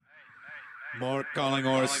Mark calling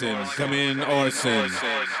Orson. Come in, Orson.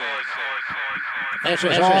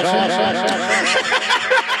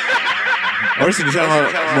 Orson, you sound a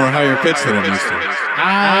lot more higher pitched than I'm used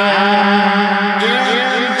to.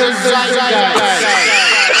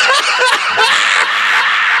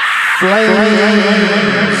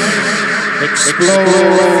 Flames explode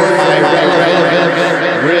from my relevant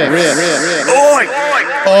riffs.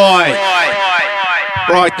 Oi!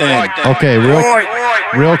 Right then. Okay,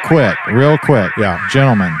 real quick. Yeah,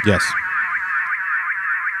 gentlemen. Yes.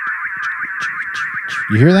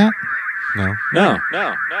 You hear that? No.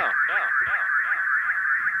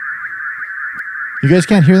 You guys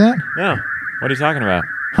can't hear that? No. What are you talking about?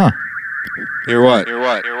 Huh. Hear what?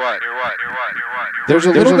 There's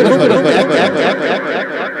a little bit of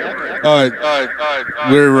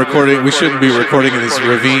We're recording. We shouldn't be recording in this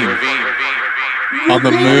ravine on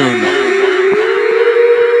the moon.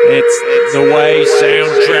 It's the way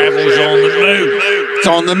sound travels on the moon. It's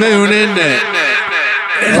on the moon, isn't it?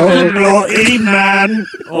 Man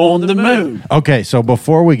on the moon. Okay, so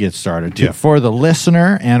before we get started, for the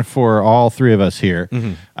listener and for all three of us here,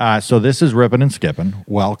 so this is Rippin' and Skippin'.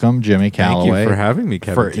 Welcome, Jimmy Calloway. Thank you for having me,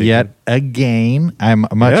 Kevin. For yet again, I'm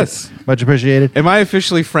much appreciated. Am I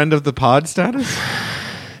officially friend of the pod status?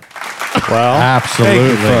 Well,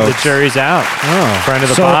 Absolutely. the jury's out. Oh. Friend of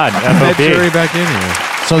the So- pod. That FOP. jury back in here.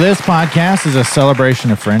 So this podcast is a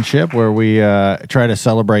celebration of friendship where we try to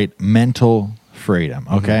celebrate mental freedom,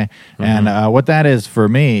 okay? And what that is for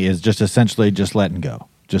me is just essentially just letting go.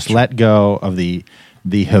 Just let go of the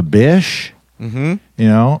habish, you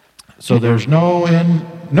know? So there's no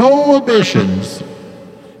ambitions.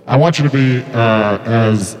 I want you to be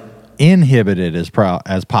as inhibited as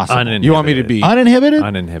possible. Uninhibited. You want me to be Uninhibited?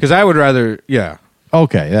 Uninhibited. Because I would rather, yeah.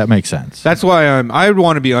 Okay, that makes sense. That's why I would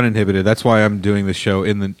want to be uninhibited. That's why I'm doing the show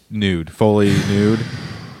in the nude, fully nude.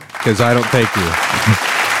 Because I don't take you.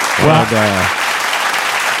 Well,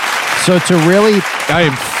 so to really... I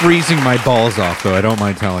am freezing my balls off, though. I don't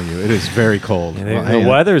mind telling you. It is very cold. The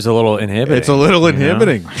weather's a little inhibiting. It's a little you know?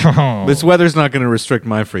 inhibiting. This weather's not going to restrict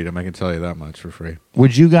my freedom. I can tell you that much for free.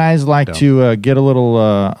 Would you guys like to get a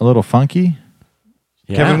little funky?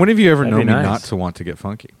 Yeah. Kevin, when have you ever That'd known be me nice. not to want to get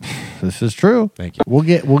funky? This is true. Thank you. We'll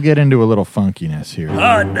get into a little funkiness here.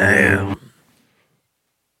 God damn.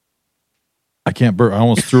 I can't burp. I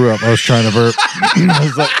almost threw up. I was trying to burp. I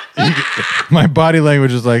was like, my body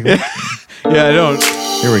language is like, Yeah, I don't.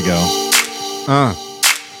 here we go.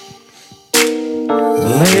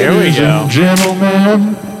 Here we go.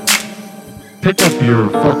 gentlemen, pick up your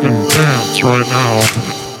fucking pants right now.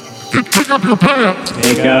 Pick up your pants.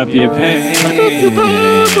 Pick up your pants.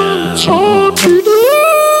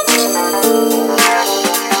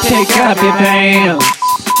 Pick up your pants.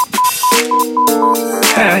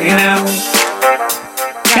 You know,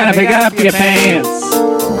 gotta pick up your pants.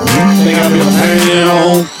 Pick up your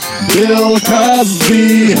pants. Bill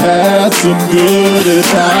Cosby had some good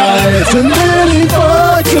advice, and then he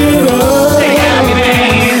fucked it up. Pick up your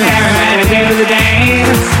pants. Everybody do the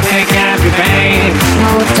dance. Pick up your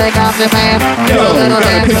pants. Take off your pants. Do a little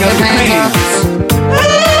dance with your pants.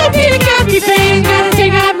 Oh, pick up your pants. Gotta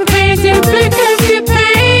take off your pants and pick up your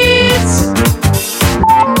pants.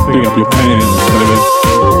 Pick up your pants, baby.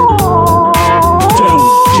 Don't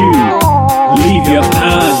you leave your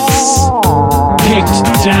pants picked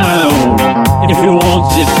down if you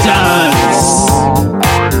want to dance.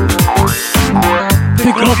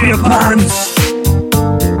 Pick up your pants.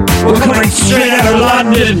 We're coming straight out of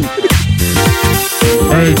London.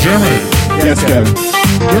 Hey, Jimmy. Yes, Kevin.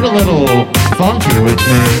 Get a little funky with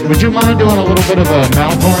me. Would you mind doing a little bit of a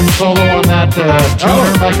mouth horn solo on that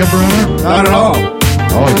tuner, Micah Bruner? Not at all.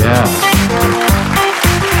 Oh, yeah.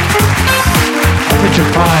 Picture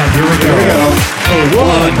 5, here we go.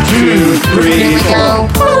 One, two, three. Here we go.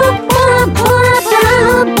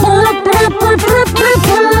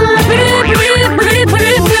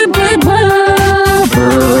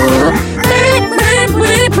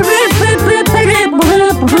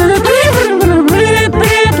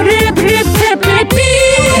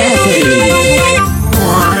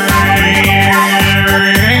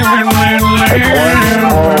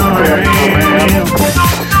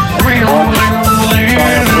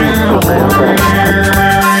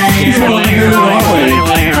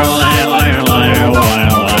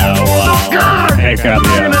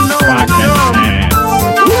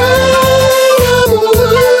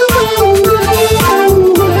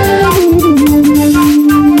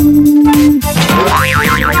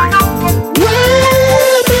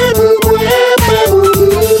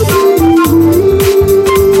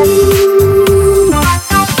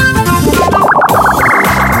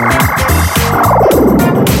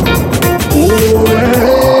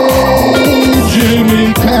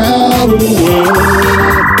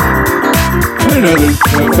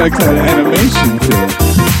 effect had animation to it.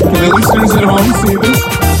 Can the listeners at home see this?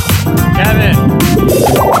 Kevin,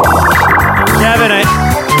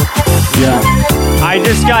 Yeah. I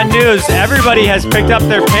just got news. Everybody has picked up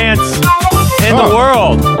their pants in the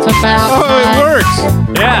world. It's about Oh, it time. works.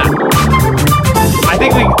 Yeah. I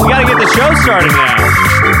think we got to get the show starting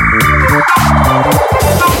now.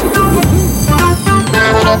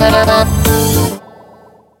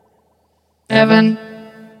 Evan,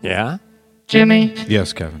 Yeah? Jimmy,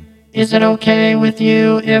 Yes, Kevin. is it okay with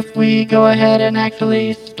you if we go ahead and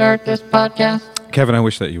actually start this podcast? Kevin, I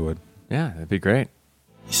wish that you would. Yeah, that'd be great.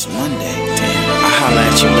 It's Monday, damn. I'll holla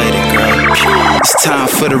at you later, girl. It's time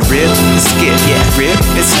for the rip and skip, yeah. Rip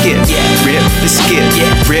and skip, yeah. Rip and skip,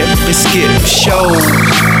 yeah. Rip and skip show.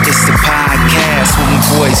 It's the podcast with my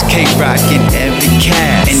boys K-Rock and Evan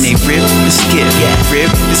Cass. And they rip and skip, yeah. Rip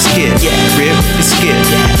and skip, yeah. Rip and skip,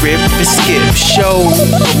 yeah. Rip and skip show.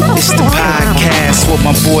 It's the podcast with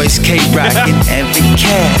my boys K-Rock and Evan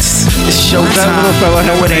Cass. It's showtime.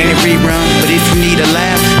 No, it ain't a rerun, but if you need a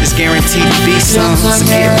laugh, it's guaranteed to be some. So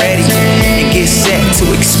get ready and get set to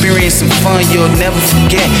experience some fun you'll never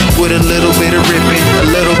forget. With a little bit of ripping, a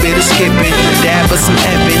little bit of skipping, a dab of some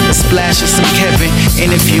Evan, a splash of some Kevin.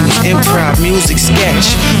 Interviews, improv, music,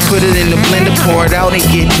 sketch. Put it in the blender, pour it out, and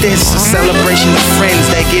get this. A celebration of friends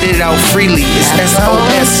that get it out freely. It's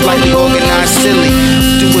SOS, slightly organized, silly.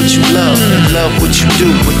 Do what you love and love what you do.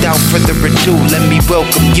 Without further ado, let me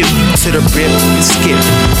welcome you to the rip and skip,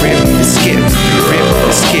 rip and skip, rip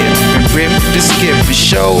and skip, and rip and skip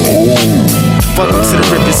show. Welcome to the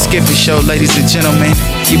Rip and Skip show, ladies and gentlemen.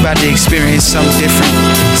 You about to experience something different.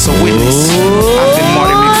 So witness. I've been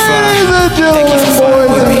Marty McFly. Ladies and Thank you gentlemen, for flying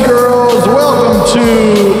boys with and me. girls, welcome to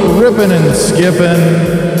Rippin' and Skippin'.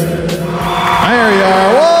 There you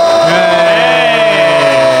are.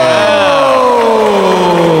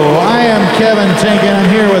 Whoa! I am Kevin Tinkin. I'm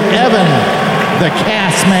here with Evan, the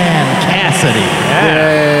Cass Man Cassidy.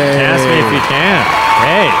 Yeah. Ask me if you can.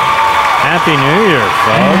 Hey, Happy New Year,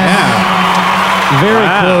 folks. Very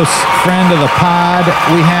Wow. close friend of the pod.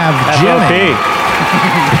 We have Jimmy.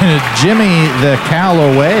 Jimmy the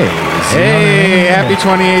Callaways. Hey, happy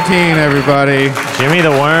 2018, everybody. Jimmy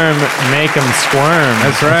the Worm, make 'em squirm.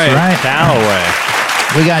 That's right. Right. Callaway.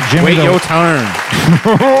 We got Jimmy Wait the your turn.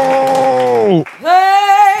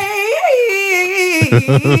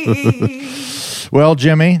 Well,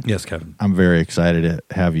 Jimmy, Yes, Kevin. I'm very excited to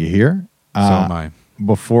have you here. So am I.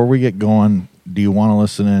 Before we get going, do you want to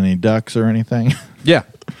listen to any ducks or anything? Yeah.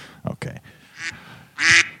 Okay.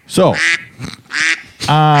 So,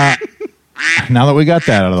 now that we got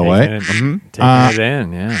that out of the way, Taking it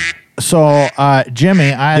in, yeah. so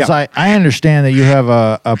Jimmy, I understand that you have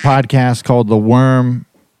a podcast called The Worm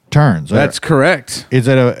Turns. That's correct. Is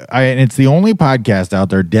it and it's the only podcast out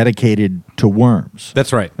there dedicated to worms.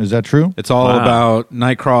 That's right. Is that true? It's all Wow. about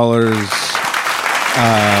night crawlers,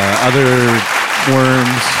 other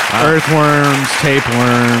worms, earthworms,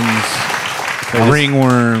 tapeworms,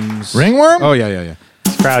 ringworms. Ringworm? Oh, yeah.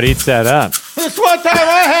 This crowd eats that up. This one time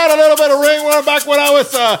I had a little bit of ringworm back when I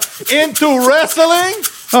was into wrestling.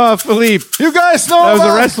 Oh, Philippe. You guys know That was a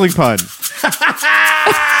about- wrestling pun.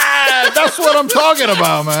 That's what I'm talking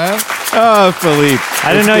about, man. Oh, Philippe.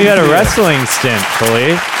 I didn't know you had a wrestling stint,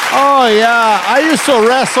 Philippe. Oh yeah, I used to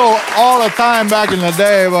wrestle all the time back in the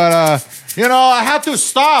day, but I had to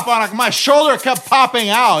stop. My shoulder kept popping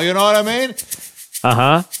out. You know what I mean?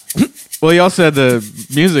 Uh-huh. Well, you also had the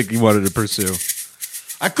music you wanted to pursue.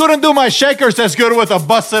 I couldn't do my shakers as good with a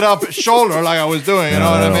busted up shoulder like I was doing. You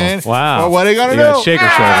know what I mean? Wow. But what are you gonna You do? got shaker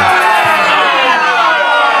shoulder.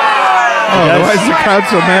 Oh, why is the crowd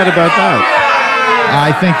so mad about that?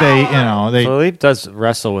 I think they. Philippe does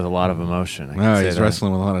wrestle with a lot of emotion. I can Oh, say he's that.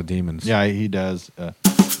 wrestling with a lot of demons. Yeah, he does. I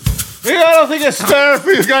don't think it's fair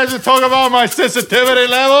for you guys to talk about my sensitivity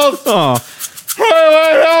levels. Oh,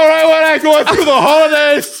 Right when I go through the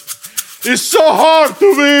holidays, it's so hard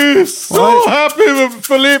to be so happy with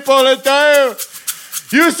Philippe all the time.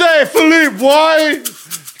 You say, Philippe, why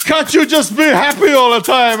can't you just be happy all the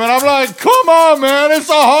time? And I'm like, come on, man, it's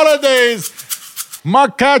the holidays. My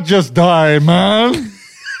cat just died, man.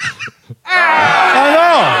 I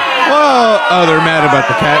know. oh, they're mad about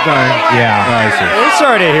the cat dying. Yeah. Oh, I see. We're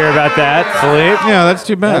sorry to hear about that, Philippe. Yeah, that's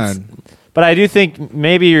too bad. But I do think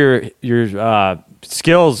maybe your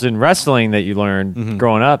skills in wrestling that you learned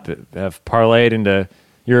growing up have parlayed into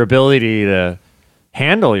your ability to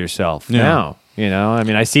handle yourself now. You know, I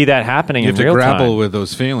mean, I see that happening You in have to real grapple time. with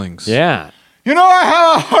those feelings. Yeah. You know, I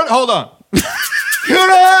have a hard... Hold on. You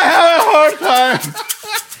know, I have a hard time.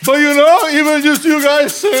 But you know, even just you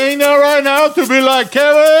guys saying that right now to be like,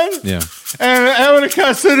 Kevin, Yeah. and having a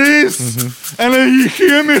Cassidy's, and then you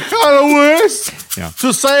hear me hollers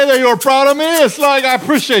to say that you're proud of me. It's like I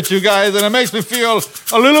appreciate you guys, and it makes me feel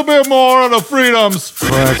a little bit more of the freedoms.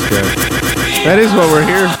 Well, that's good. That is what we're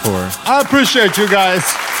here for. I appreciate you guys.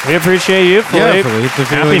 We appreciate you, Philippe. Yeah, Philippe. The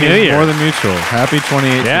Happy feeling New is Year. More than mutual. Happy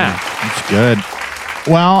 2018. Yeah. That's good.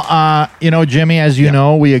 Well, Jimmy, as you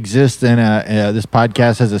know, we exist in this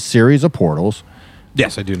podcast has a series of portals.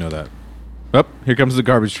 Yes, I do know that. Oh, here comes the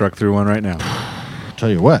garbage truck through one right now. I'll tell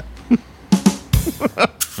you what.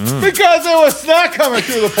 Because there was not coming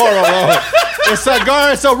through the portal, though.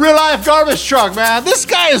 It's a real life garbage truck, man. This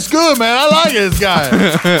guy is good, man. I like this guy.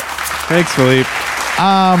 Thanks, Philippe.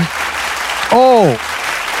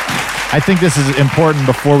 I think this is important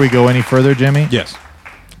before we go any further, Jimmy. Yes.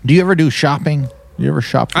 Do you ever do shopping? You ever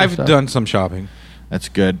shop for I've stuff? done some shopping. That's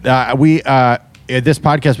good. At this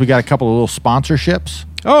podcast, we got a couple of little sponsorships.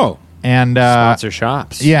 Oh. And Sponsor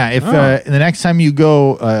shops. yeah, if the next time you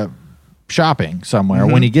go shopping somewhere,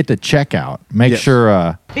 when you get to checkout, make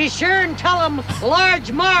sure. Be sure and tell them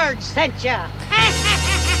Large Marge sent ya.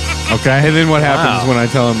 Okay. And then what happens when I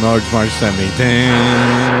tell him Large Marge sent me?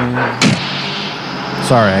 Dang.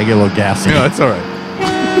 Sorry, I get a little gassy. No, it's all right.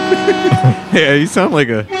 Yeah, you sound like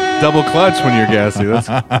a double clutch when you're gassy. That's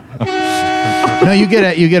No, you get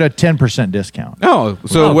a 10% discount. oh.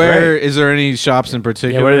 So Oh, where great. is there any shops in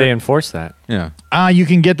particular? Yeah, where do they enforce that? Yeah. You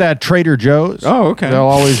can get that at Trader Joe's. Oh, okay. They'll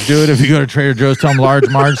always do it if you go to Trader Joe's. Tell them Large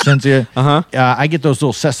Marge sent you. Uh-huh. I get those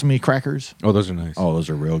little sesame crackers. Oh, those are nice. Oh, those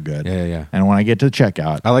are real good. Yeah, yeah. And when I get to the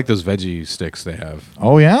checkout, I like those veggie sticks they have.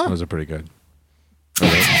 oh yeah, Those are pretty good.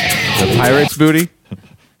 The pirate's booty.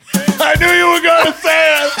 I knew you were going to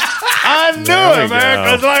say it. I knew There it, we man.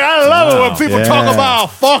 go. Because I love it when people Yeah. talk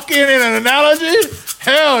about fucking in an analogy.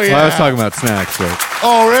 Hell yeah. Well, I was talking about snacks, but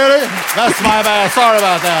Oh, really? That's my bad. Sorry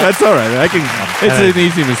about that. that's all right. I can. It's an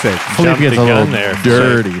easy mistake. Philippe Jumped gets the a little gun there.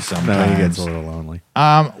 dirty No, sometimes. he gets a little lonely.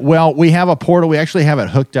 Well, we have a portal. We actually have it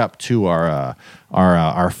hooked up to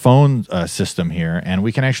our phone system here, and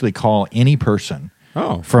we can actually call any person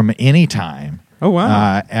from any time. Oh,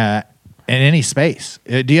 wow. In any space.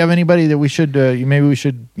 Do you have anybody that we should maybe we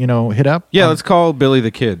should hit up? Yeah, let's call Billy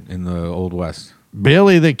the Kid in the Old West.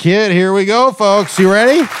 Billy the Kid. Here we go, folks. You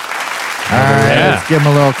ready? All right, Yeah. let's give him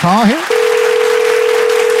a little call here.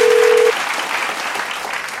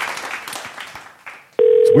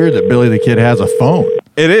 It's weird that Billy the Kid has a phone.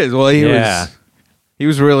 It is. Well, Yeah. he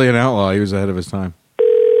was really an outlaw. He was ahead of his time.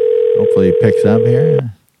 Hopefully he picks up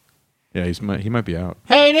here. Yeah, he might be out.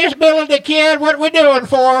 Hey, this Billy the Kid, what we doing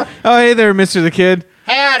for? Oh, hey there, Mr. the Kid.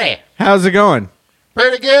 Howdy. How's it going?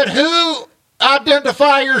 Pretty good. Who?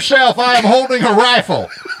 Identify yourself. I am holding a rifle.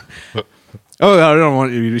 Oh, I don't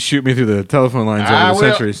want you to shoot me through the telephone lines over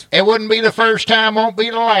the centuries. It wouldn't be the first time, won't be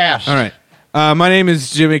the last. All right. My name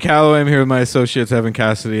is Jimmy Calloway. I'm here with my associates, Evan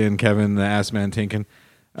Cassidy and Kevin the Ass Man Tinkin.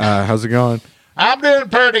 How's it going? I'm doing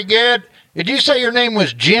pretty good. Did you say your name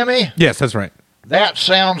was Jimmy? Yes, that's right. That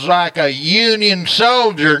sounds like a Union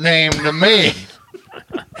soldier name to me.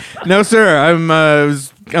 No, sir.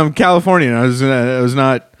 I'm Californian. I was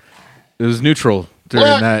not. It was neutral during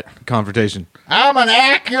Look. that confrontation. I'm an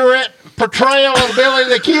accurate portrayal of Billy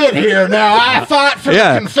the Kid here. Now, I fought for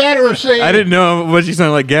Yeah. the Confederacy. I didn't know what you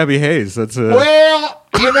sounded like, Gabby Hayes. That's Well,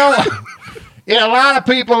 yeah, a lot of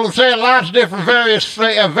people say lots of different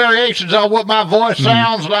variations on what my voice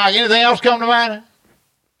sounds like. Anything else come to mind?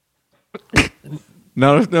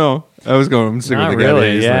 no. I was going. I'm sticking Not with the Gabby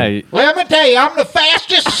really. Hayes Yeah. thing. Let me tell you, I'm the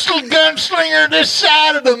fastest gunslinger this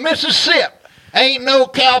side of the Mississippi. Ain't no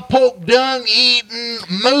cowpoke dung eating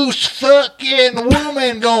moose fucking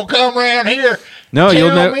woman gonna come around here. No, tell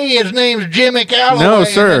you'll never. me his name's Jimmy Calloway. No,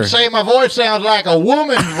 sir. And then say my voice sounds like a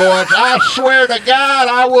woman's voice. I swear to God,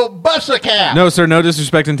 I will bust a cow. No, sir. No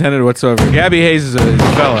disrespect intended whatsoever. Gabby Hayes is a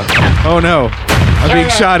fella. Oh no, I'm being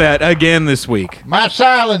shot at again this week. My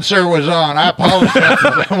silencer was on. I apologize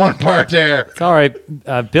for that one part there. It's all right.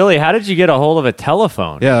 Billy, how did you get a hold of a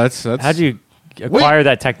telephone? Yeah, that's. How'd you acquire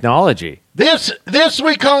that technology? This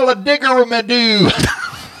we call a digger-a-madoo.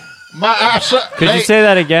 Could you say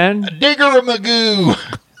that again? Digger-a-magoo.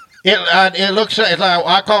 It looks like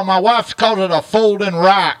my wife calls it a folding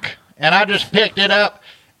rock, and I just picked it up.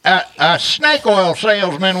 A snake oil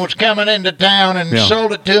salesman was coming into town and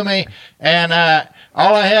sold it to me, and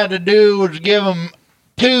all I had to do was give him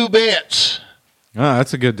 2 bits. Oh,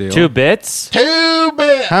 that's a good deal. 2 bits? 2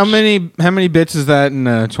 bits. How many bits is that in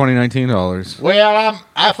 2019 dollars? Well,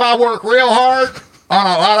 if I work real hard on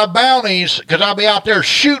a lot of bounties, because I'll be out there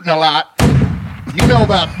shooting a lot. You know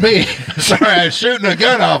about me. Sorry, I was shooting a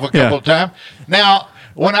gun off a couple of times. Now,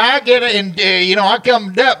 when I get it, and I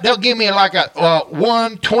come up, they'll give me like a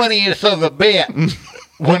 1/20th of a bit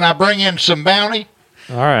when I bring in some bounty.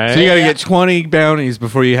 All right. So you got to get 20 bounties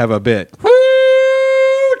before you have a bit. Woo!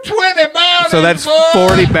 20 bounties. So that's boy.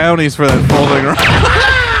 40 bounties for that folding rock.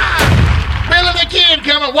 Billy the Kid,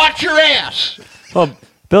 come and watch your ass. Well,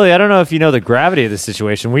 Billy, I don't know if you know the gravity of the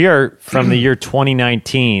situation. We are from the year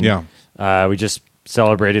 2019. Yeah. We just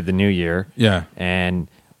celebrated the new year. Yeah. And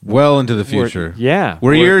well into the future. Where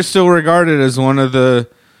We're- you're still regarded as one of the,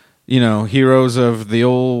 heroes of the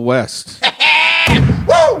old West.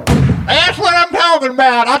 Woo! That's what I'm talking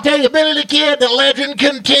about. I'll tell you, Billy the Kid, the legend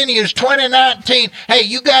continues. 2019. Hey,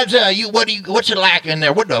 you guys, what's it like in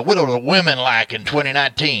there? What are the women like in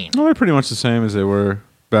 2019? Well, they're pretty much the same as they were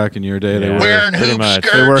back in your day. They Yeah. were Wearing pretty hoop much.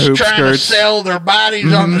 skirts, They wear hoop trying skirts. to sell their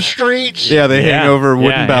bodies on the streets. Yeah, they hang Yeah. over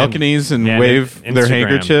wooden Yeah, balconies and and wave their Instagram.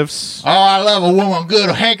 handkerchiefs. Oh, I love a woman good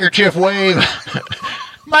handkerchief wave.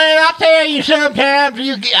 Man, I tell you, sometimes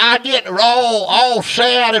I get all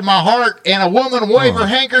sad in my heart, and a woman wave her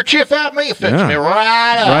handkerchief at me, it fits Yeah. me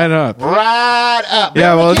right up. Right up. Right up.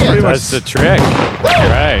 Yeah, well, it's Billy pretty Kid. much. That's the trick.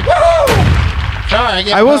 Right.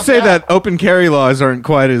 Sorry, I will pumped say up. that open carry laws aren't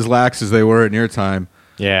quite as lax as they were in your time.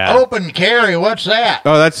 Yeah. Open carry, what's that?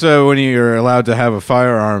 Oh, that's when you're allowed to have a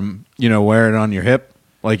firearm, wear it on your hip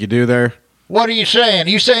like you do there. What are you saying?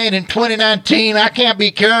 You saying in 2019 I can't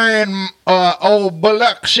be carrying old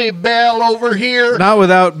Biloxi Bell over here? Not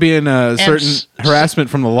without being a certain s- harassment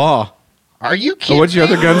from the law. Are you Oh, kidding? what's your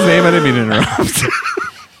other me? gun's name? I didn't mean to interrupt.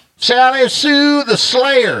 Sally Sue the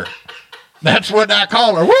Slayer. That's what I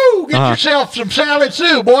call her. Woo! Get yourself some Sally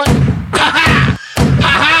Sue, boy. Ha ha!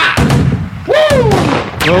 Ha ha! Woo!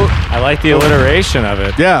 Well, I like the alliteration of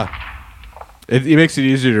it. yeah. It makes it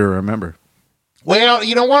easier to remember. Well,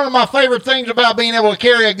 one of my favorite things about being able to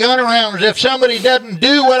carry a gun around is if somebody doesn't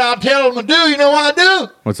do what I tell them to do, you know what I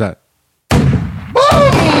do? What's that?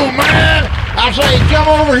 Boom, man! I say, come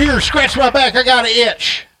over here, scratch my back, I got an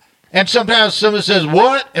itch. And sometimes somebody says,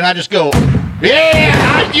 what? And I just go,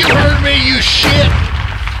 yeah, you heard me, you shit.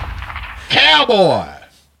 Cowboy.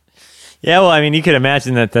 Yeah, well, I mean, you could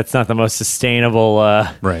imagine that that's not the most sustainable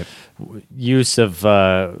Right. use of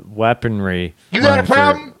weaponry. You got a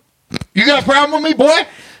problem? You got a problem with me, boy?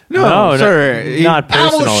 No, sir. not I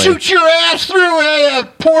will personally. shoot your ass through a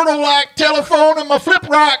portal-like telephone and my flip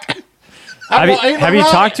rock. Have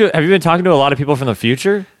you been talking to a lot of people from the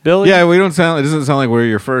future, Billy? Yeah, it doesn't sound like we're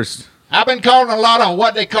your first. I've been calling a lot of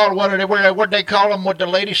what they call them, what the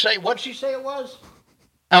lady say, what'd she say it was?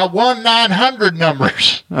 1-900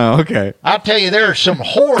 numbers. Oh, okay. I'll tell you, there are some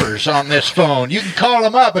whores on this phone. You can call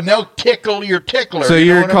them up and they'll tickle your tickler. So you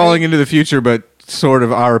know you're what I calling mean? into the future, but sort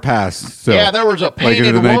of our past. So, Yeah, there was a like painted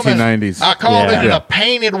into the woman. 1990s. I called in and Yeah. a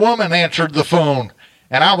painted woman answered the phone.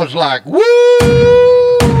 And I was like, woo!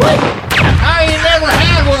 I ain't never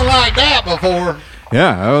had one like that before.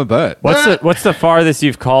 Yeah, I bet. What's the farthest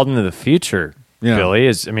you've called into the future, Yeah. Billy?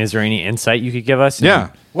 Is there any insight you could give us? Yeah.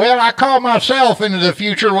 Well, I called myself into the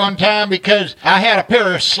future one time because I had a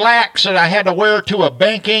pair of slacks that I had to wear to a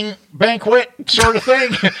banquet sort of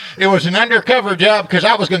thing. It was an undercover job because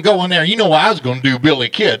I was going to go in there. You know what I was going to do, Billy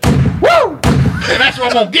Kid. Woo! And that's what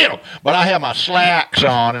I'm going to get them. But I had my slacks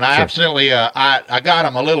on, and I accidentally, I got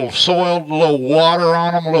them a little soiled, a little water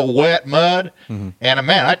on them, a little wet mud. And,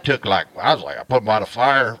 man, I put them out of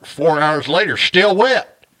fire 4 hours later, still wet.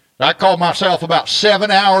 I called myself about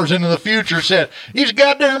 7 hours into the future, said, "These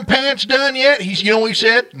goddamn pants done yet?" You know what he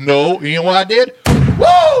said? No. You know what I did?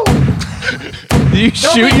 Woo! You Don't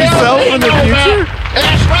shoot be yourself telling in me the no future? about-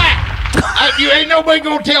 That's right. You ain't nobody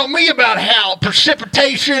gonna tell me about how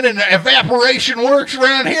precipitation and evaporation works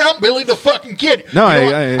around here. I'm Billy the fucking Kid. No, You know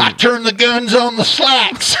what? I- I turned the guns on the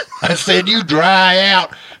slacks. I said, "You dry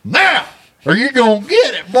out now, or you're gonna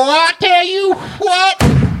get it, boy." I tell you what.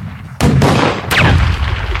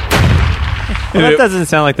 Well, that doesn't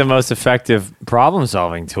sound like the most effective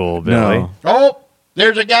problem-solving tool, Billy. No. Oh,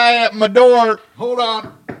 there's a guy at my door. Hold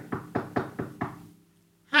on.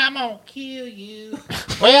 I'm gonna kill you.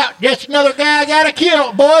 Well, just another guy I gotta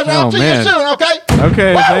kill, boys. I'll Oh, see man. you soon, okay?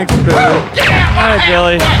 Okay, thanks, Billy. All right,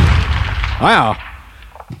 Billy. Wow.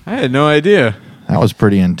 I had no idea. That was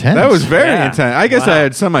pretty intense. That was very Yeah. intense. I guess Wow. I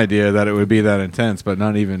had some idea that it would be that intense, but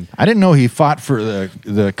not even. I didn't know he fought for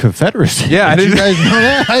the Confederacy. Yeah, I Did you didn't- guys know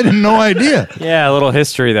that? I had no idea. Yeah, a little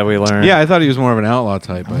history that we learned. Yeah, I thought he was more of an outlaw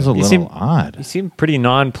type. That was a He little seemed- odd. He seemed pretty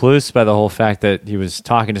nonplussed by the whole fact that he was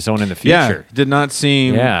talking to someone in the Yeah, future. did not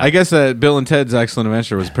seem. Yeah. I guess that Bill and Ted's Excellent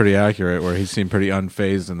Adventure was pretty accurate, where he seemed pretty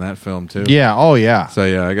unfazed in that film too. Yeah. Oh, yeah. So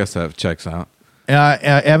yeah, I guess that checks out.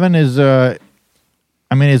 Evan is.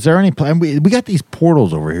 I mean, is there any plan? We got these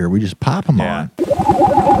portals over here. We just pop them Yeah. on.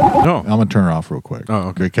 gonna turn it off real quick. Oh,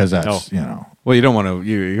 okay. Because that's you know. Well, you don't want to.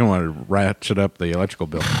 You don't want to ratchet up the electrical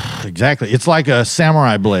bill. Exactly. It's like a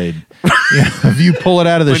samurai blade. If you pull it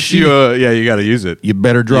out of the sheath, you got to use it. you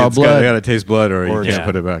better draw blood. You got to taste blood, or you it's can't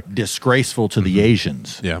put it back. disgraceful to the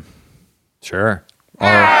Asians. Yeah. Sure.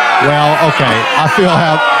 Well, okay. I feel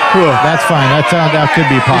that's fine. That could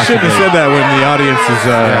be You possible. shouldn't have said that when the audience is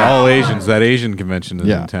all Asians. That Asian convention is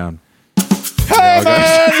in town. Hey,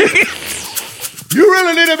 man! You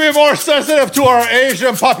really need to be more sensitive to our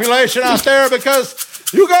Asian population out there because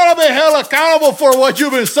you gotta be held accountable for what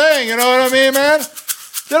you've been saying. You know what I mean, man?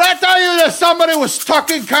 Did I tell you that somebody was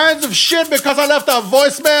talking kinds of shit because I left a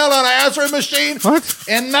voicemail on an answering machine? What?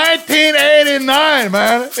 In 1989,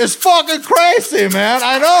 man. It's fucking crazy, man.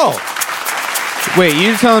 I know. Wait,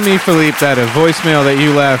 you're telling me, Philippe, that a voicemail that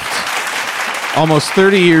you left almost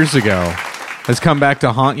 30 years ago has come back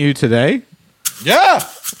to haunt you today? Yeah.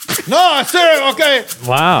 No, seriously. Okay.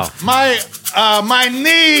 Wow. My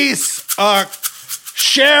niece,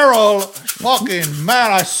 Cheryl, fucking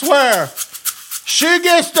man, I swear, she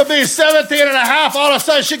gets to be 17 and a half. All of a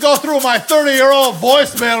sudden, she go through my 30-year-old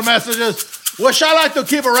voicemail messages, which I like to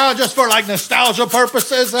keep around just for like nostalgia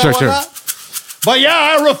purposes and whatnot. But yeah,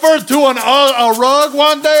 I referred to a rug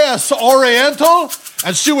one day as Oriental,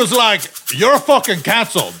 and she was like, "You're fucking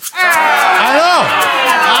canceled." I know.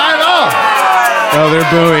 Oh,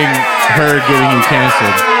 they're booing her getting you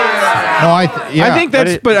canceled. No, I think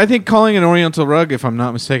that's. But I think calling an Oriental rug, if I'm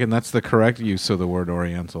not mistaken, that's the correct use of the word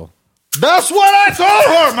Oriental. That's what I told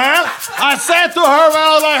her, man. I said to her, man,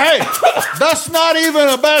 I was like, "Hey, that's not even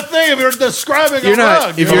a bad thing if you're describing a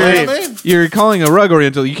rug." If you know what I mean? You're calling a rug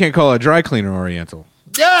Oriental, you can't call a dry cleaner Oriental.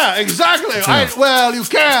 Yeah, exactly. Well, you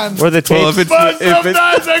can. Or the tapes. But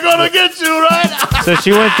sometimes they're gonna get you, right? So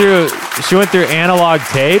she went through analog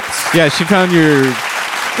tapes. Yeah, she found your.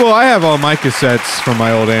 Well, I have all my cassettes from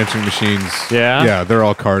my old answering machines. Yeah? Yeah, they're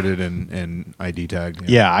all carded and ID tagged.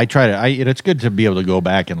 Yeah, I try to. It's good to be able to go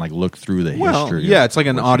back and like look through the history. Yeah, it's like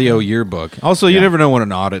an audio yearbook. Also, you never know when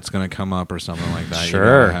an audit's going to come up or something like that.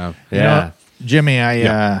 Sure. You have. You know, Jimmy,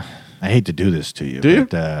 I hate to do this to you. Do you?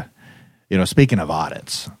 But, speaking of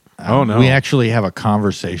audits, oh no, we actually have a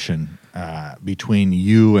conversation between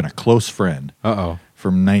you and a close friend.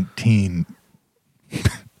 From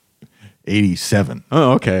 1987.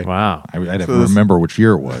 Oh, okay. Wow. I don't remember which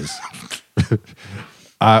year it was.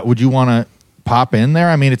 Would you want to pop in there?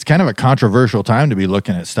 I mean, it's kind of a controversial time to be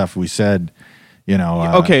looking at stuff we said,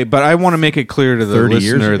 okay, but I want to make it clear to the 30 years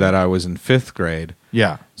listener ago. that I was in 5th grade.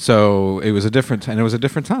 Yeah. So it was a different time.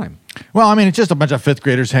 Well, I mean, it's just a bunch of 5th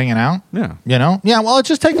graders hanging out. Yeah. Yeah, well, let's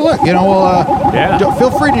just take a look.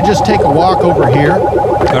 Feel free to just take a walk over here.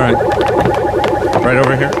 All right. Right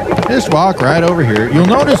over here? Just walk right over here. You'll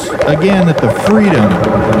notice, again, that the freedom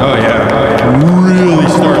Oh, yeah. really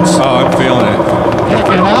starts Oh, I'm feeling it.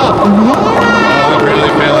 picking up. Oh, I'm really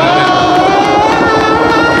feeling it.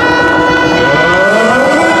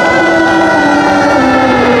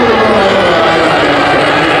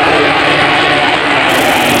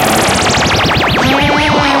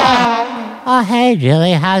 Oh, hey,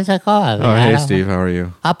 Julie, how's it going? Oh, hey, Steve, how are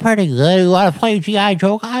you? I'm pretty good. You want to play G.I.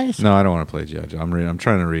 Joe, guys? No, I don't want to play G.I. Joe. I'm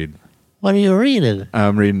trying to read. What are you reading?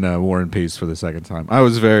 I'm reading War and Peace for the second time. I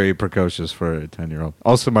was very precocious for a 10-year-old.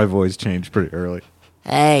 Also, my voice changed pretty early.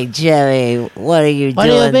 Hey, Jimmy, what are you What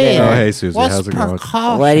do doing you mean? there? Oh, hey, Susie, What's how's it going?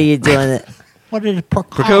 precaution? What are you doing? What is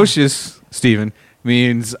precaution? Precocious, Stephen,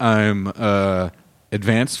 means I'm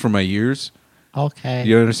advanced for my years. Okay.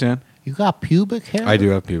 You understand? You got pubic hair? I do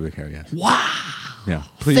have pubic hair, yes. Wow. Yeah.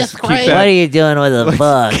 Please 5th keep grade? What are that, you doing with a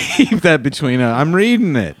book? keep that between us. I'm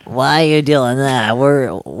reading it. Why are you doing that?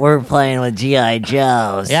 We're playing with G.I.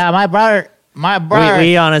 Joes. Yeah, my brother.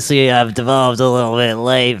 We honestly have developed a little bit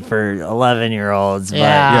late for 11-year-olds. Yeah.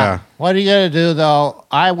 Yeah. What are you gonna do though?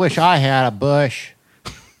 I wish I had a bush.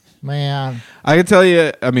 Man. I can tell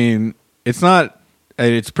you, I mean, it's not,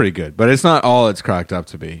 it's pretty good, but it's not all it's cracked up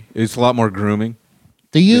to be. It's a lot more grooming.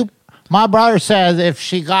 Do you? My brother says if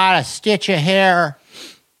she got a stitch of hair,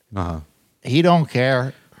 he don't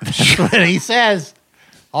care. That's what he says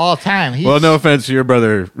all the time. Well, no offense, your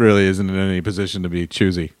brother really isn't in any position to be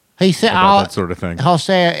choosy He said about that sort of thing. He'll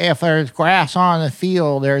say if there's grass on the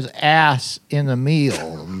field, there's ass in the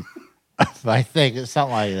meal. I think it's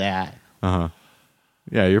something like that. Yeah,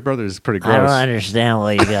 your brother's pretty I don't gross. understand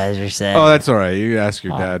what you guys are saying. Oh, that's all right. You ask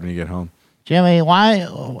your dad when you get home. Jimmy,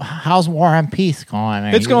 how's War and Peace going?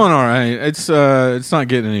 It's going all right. It's not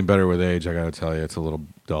getting any better with age, I got to tell you. It's a little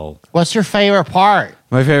dull. What's your favorite part?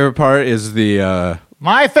 My favorite part is the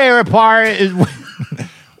My favorite part is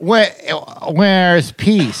when there's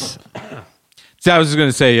peace. See, I was just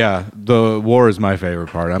gonna say, yeah, the war is my favorite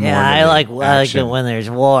part. I'm more Yeah, into I like action. it when there's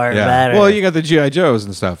war Yeah. better. Well, you got the GI Joes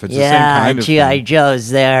and stuff. It's the same yeah, kind of G.I. thing. Joe's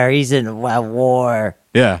there. He's in a war.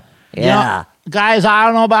 Yeah. Yeah. Guys, I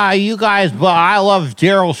don't know about you guys, but I love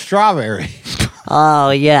Daryl Strawberry. Oh,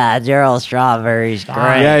 yeah. Daryl Strawberry's great.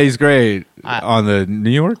 Yeah, he's great on the New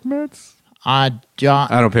York Mets. John,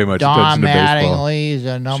 I don't pay much Don attention to baseball. Mattingly's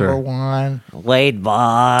a number Sure. one. Wade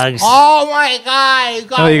Boggs. Oh my God! You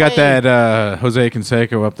got Wade. that Jose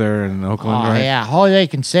Canseco up there in Oakland, Oh right? yeah, Jose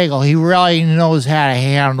Canseco. He really knows how to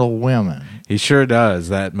handle women. He sure does.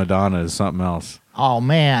 That Madonna is something else. Oh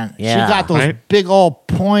man, Yeah. she got those Right? big old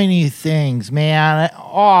pointy things, man.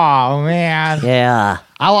 Oh man, Yeah.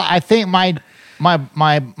 I think my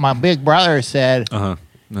big brother said Uh-huh.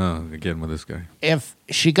 No, again with this guy. if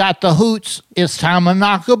she got the hoots, it's time to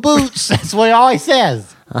knock the boots. That's what he always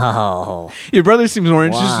says. Oh. Your brother seems more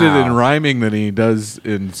interested Wow. in rhyming than he does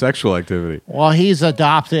in sexual activity. Well, he's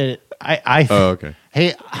adopted. Oh, okay.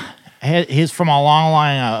 He's from a long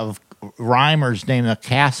line of rhymers named the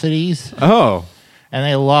Cassidys, Oh. and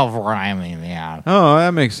they love rhyming, man. Oh,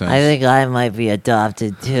 that makes sense. I think I might be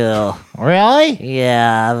adopted too. Really?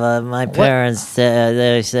 Yeah, but my parents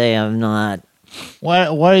they say I'm not.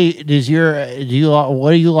 What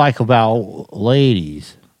do you like about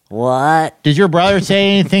ladies? What? Did your brother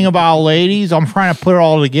say anything about ladies? I'm trying to put it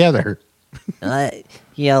all together.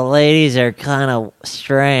 Ladies are kind of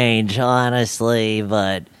strange, honestly,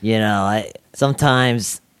 but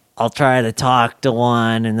sometimes I'll try to talk to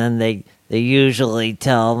one, and then they usually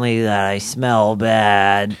tell me that I smell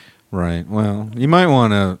bad. Right. Well, you might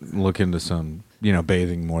want to look into some,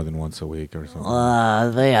 bathing more than once a week or something.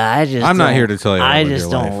 I'm not here to tell you how to I live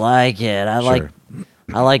just your don't life. like it. Sure.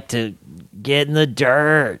 I like to get in the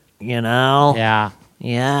dirt. Yeah.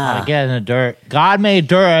 Yeah. Get in the dirt. God made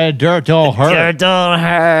dirt. Dirt don't hurt. Dirt don't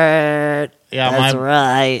hurt. Yeah, That's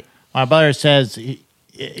right. My brother says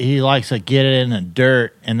he likes to get it in the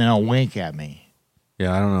dirt and then he'll wink at me.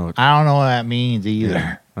 Yeah, I don't know. I don't know what that means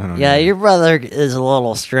either. I don't Yeah, know. your brother is a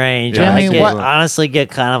little strange. Yeah, I Jimmy, honestly get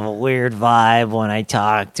kind of a weird vibe when I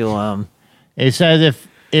talk to him. It says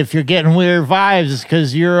if you're getting weird vibes, it's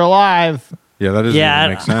because you're alive. Yeah, that doesn't Yeah,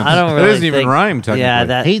 even make sense. I don't That really doesn't even think- rhyme, technically. Yeah,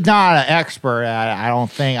 that He's not an expert at it, I don't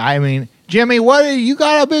think. I mean, Jimmy, you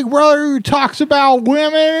got a big brother who talks about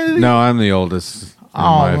women? No, I'm the oldest in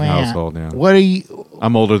my household, yeah. What do you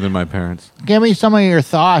I'm older than my parents. give me some of your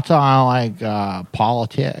thoughts on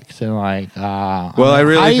politics and I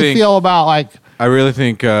really how do you think- feel about I really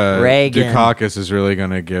think Reagan. Dukakis is really going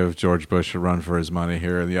to give George Bush a run for his money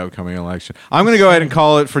here in the upcoming election. I'm going to go ahead and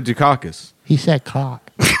call it for Dukakis. he said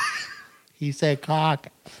cock. He said cock.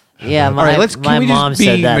 Yeah, my, right, can my we just mom be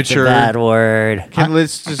said that's mature? a bad word.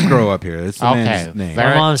 Let's just grow up here. That's the Okay, man's name. fair.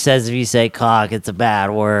 My mom says if you say cock, it's a bad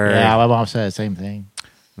word. Yeah, my mom said the same thing.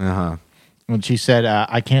 Uh-huh. When she said,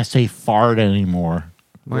 I can't say fart anymore.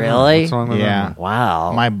 Really? What's wrong with Yeah. that?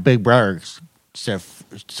 Wow. My big brother said,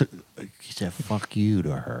 he said, fuck you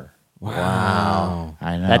to her. Wow.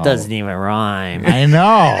 I know. That doesn't even rhyme. I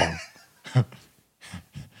know.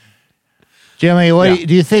 Jimmy,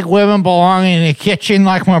 do you think women belong in the kitchen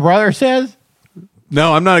like my brother says?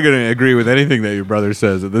 No, I'm not going to agree with anything that your brother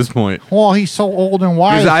says at this point. Well, he's so old and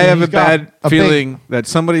wise. Because I and have he's a got bad big- feeling that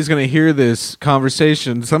somebody's going to hear this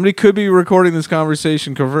conversation. Somebody could be recording this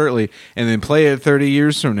conversation covertly and then play it 30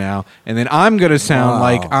 years from now. And then I'm going to sound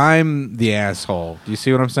like I'm the asshole. Do you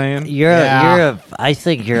see what I'm saying? I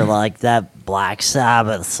think you're like that Black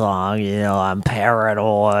Sabbath song, I'm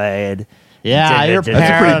paranoid. Yeah, you're That's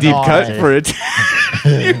a pretty deep cut paranoid. for a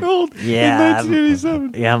 10-year-old Yeah. in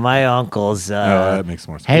 1987. Yeah, my uncle's that makes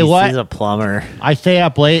more sense. Hey, what? He's a plumber. I stayed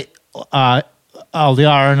up late the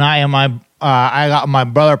other night, and I got my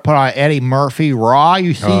brother put on Eddie Murphy Raw.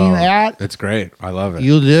 You seen that? That's great. I love it.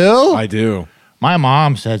 You do? I do. My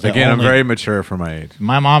mom says that Again, I'm only- very mature for my age.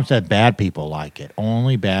 My mom said bad people like it.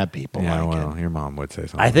 Only bad people Yeah, like well, your mom would say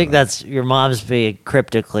something. I think like that's your mom's being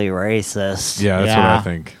cryptically racist. that. Yeah, that's what Yeah. I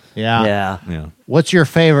think. it. Yeah. Yeah. Yeah. What's your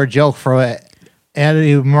favorite joke from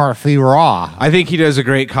Eddie Murphy Raw? I think he does a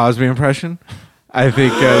great Cosby impression. I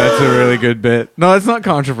think that's a really good bit. No, it's not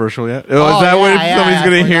controversial yet. Is that what somebody's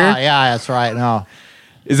going to hear? Yeah, that's right. No.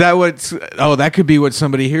 Is that what's... Oh, that could be what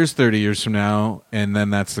somebody hears 30 years from now, and then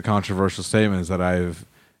that's the controversial statements that I've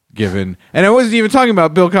given. And I wasn't even talking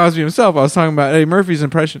about Bill Cosby himself. I was talking about Eddie Murphy's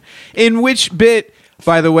impression. In which bit,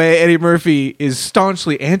 by the way, Eddie Murphy is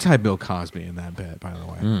staunchly anti-Bill Cosby in that bit, by the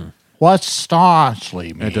way. What's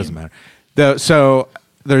staunchly mean? It doesn't matter. So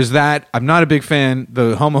there's that. I'm not a big fan.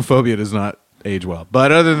 The homophobia does not age well.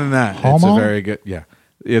 But other than that, it's Homo? a very good... Yeah.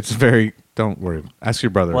 It's very Don't worry. Ask your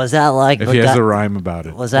brother. Was that like if what he has that- a rhyme about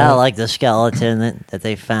it? Was that like the skeleton that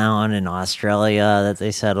they found in Australia that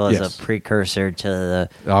they said was Yes. a precursor to the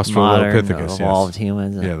Australopithecus, modern yes. evolved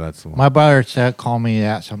humans? Yeah, that's the one. My brother said, call me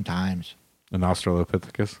that sometimes. An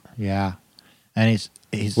Australopithecus. Yeah. And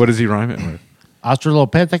he's What does he rhyme it with?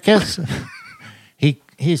 Australopithecus.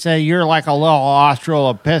 he said, you're like a little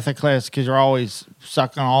Australopithecus because you're always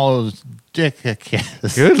sucking all those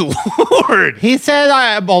dickicus. Good Lord. He said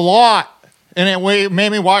I have a lot. And it made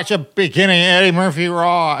me watch the beginning of Eddie Murphy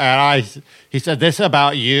Raw. And he said, this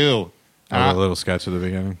about you. A little sketch at the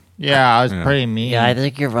beginning. Yeah, it was Yeah. pretty mean. Yeah, I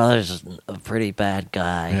think your brother's a pretty bad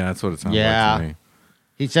guy. Yeah, that's what it sounds Yeah. like to me.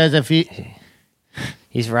 He says if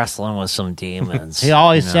He's wrestling with some demons. he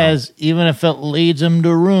always you know? says, even if it leads him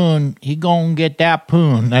to ruin, he gonna get that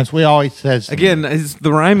poon. That's what he always says. to me. Again,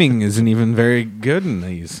 the rhyming isn't even very good in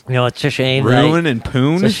these. You know, it's a shame. Ruin that, and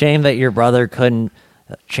poon. It's a shame that your brother couldn't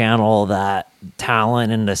channel that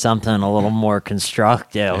talent into something a little more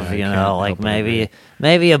constructive. Yeah, I you can't know, like help but agree.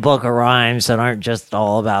 maybe a book of rhymes that aren't just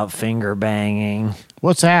all about finger banging.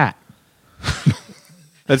 What's that?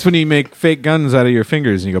 That's when you make fake guns out of your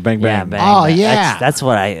fingers and you go bang Yeah, bang. bang. Oh, bang. yeah. That's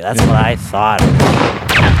what I thought.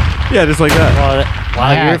 Yeah, just like that.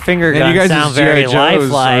 Well, Yeah. your finger And guns you guys' sound G.I. very Joes are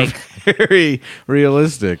lifelike. very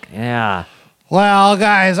realistic. Yeah. Well,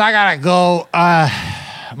 guys, I gotta go.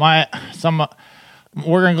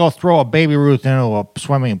 We're gonna go throw a Baby Ruth into a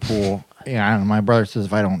swimming pool. Yeah, and my brother says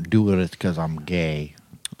if I don't do it, it's because I'm gay.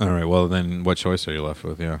 All right, well then, what choice are you left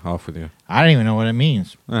with? Yeah, off with you. I don't even know what it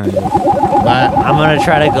means. All right. But I'm gonna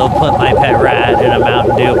try to go put my pet rat in a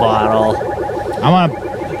Mountain Dew bottle. I'm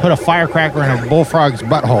gonna put a firecracker in a bullfrog's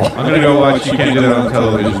butthole. I'm gonna go watch You Can't Do That on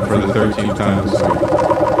Television for the 13th time. this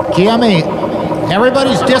week. Jimmy,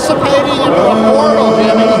 everybody's dissipating into a portal,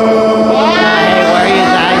 Jimmy. Hey, where are you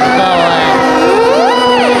guys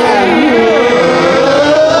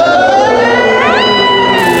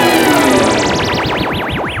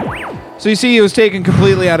So you see, it was taken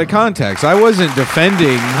completely out of context. I wasn't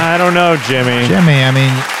defending. I don't know, Jimmy. Jimmy, I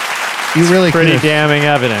mean, you really Pretty could've- damning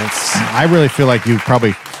evidence. I really feel like you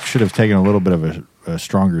probably should have taken a little bit of a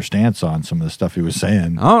stronger stance on some of the stuff he was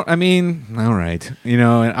saying. Oh, I mean, all right. You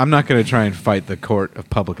know, I'm not going to try and fight the court of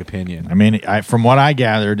public opinion. I mean, from what I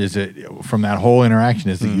gathered, is it from that whole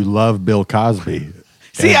interaction is that you love Bill Cosby.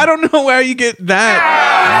 See, I don't know where you get that.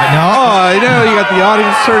 No, Oh, I know you got the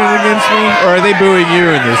audience turning against me, or are they booing you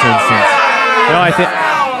in this instance? No, I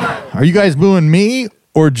think are you guys booing me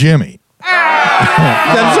or Jimmy?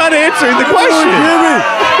 That's not answering the question.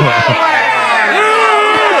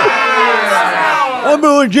 I'm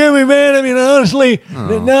booing Jimmy, man. I mean, honestly,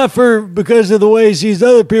 not because of the ways these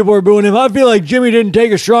other people are booing him. I feel like Jimmy didn't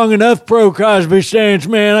take a strong enough pro Cosby stance,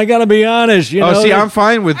 man. I got to be honest. You know. Oh, see, I'm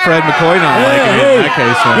fine with Fred McCoy not liking it in that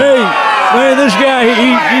case. Then. Hey, man, this guy,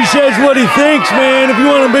 he says what he thinks, man. If you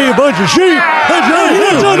want to be a bunch of sheep, that's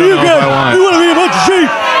on you know if I guys. want- You want to be a bunch of sheep,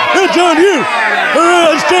 that's on you. All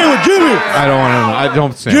right, I'm staying with Jimmy. I don't want to. I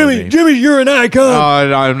don't say Jimmy, you're an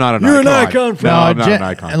icon. I'm not an You're icon. an icon for No, I'm not Ji- an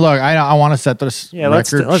icon. Look, I want to set this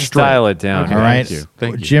let's record straight. dial it down. Okay. All right, Thank you.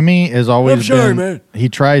 Thank you. Jimmy has always I'm sorry, been. man. He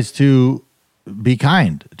tries to be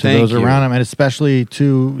kind to Thank those you. around him, and especially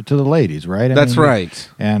to the ladies. Right? That's right.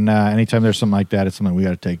 And anytime there's something like that, it's something we got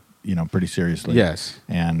to take pretty seriously. Yes.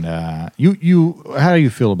 And you how do you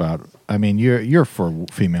feel about? I mean, you're for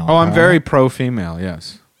female. Oh, I'm empowerment. very pro female.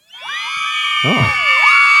 Yes. Oh,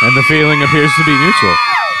 and the feeling appears to be mutual.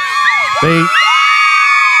 They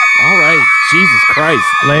All right. Jesus Christ,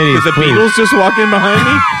 ladies, Did the please. Beatles just walk in behind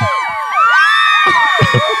me?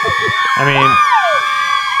 I mean,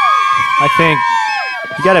 I think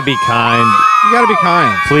you got to be kind. You got to be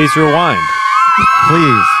kind. Please rewind.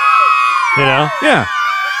 Please. You know? Yeah.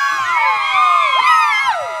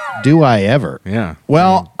 Do I ever? Yeah.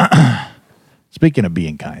 Well, speaking of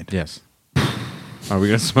being kind, Yes. Are we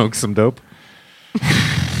gonna smoke some dope?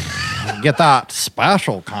 Get that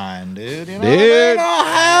special kind, dude. You know Dude. what I mean?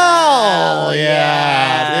 Oh, hell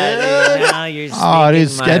yeah, dude. Now you're speaking Oh, dude,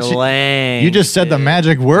 my sketchy. language. You just said the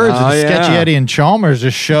magic words, Oh, and Sketchy yeah. Eddie and Chalmers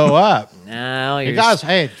just show up. Now You you're guys,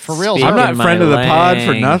 hey, for real, Speaking I'm not my friend of the pod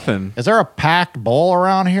for lang. nothing. is there a packed bowl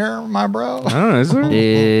around here, my bro? I don't know. Is there?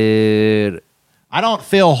 dude. I don't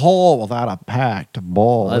feel whole without a packed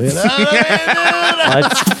bowl. Let's- You know?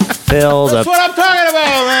 Let's fill the That's what I'm talking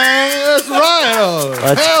about, man. That's right.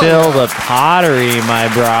 let's Hell fill yeah. the pottery, my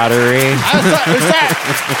brodery. Is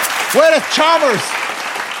that? Wait a Chalmers.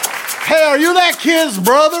 Hey, are you that kid's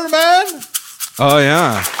brother, man? Oh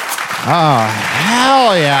yeah. Oh,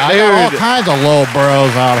 hell yeah. I got all Dude. kinds of little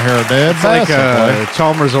bros out here, dude. It's like Basically.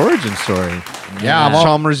 Chalmers' origin story. Yeah, well-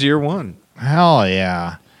 Chalmers year one. Hell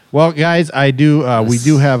yeah. Well, guys, I do. We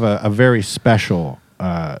do have a very special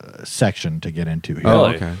section to get into here. Oh,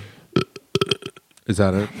 Really? okay. Is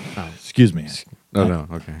that it? Excuse me. No.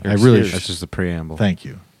 Okay. I really That's just a preamble. Thank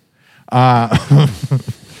you.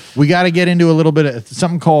 We got to get into a little bit of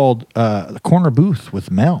something called the Corner Booth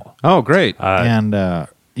with Mel. Oh, great. And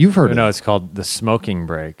you've heard of No, it. it's called the smoking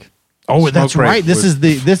break. Oh, that's Smoke break right. This is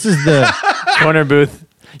the. Corner booth.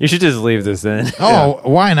 You should just leave this in. Oh,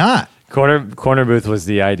 why not? Corner booth was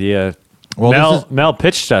the idea. Well, Mel this is- Mel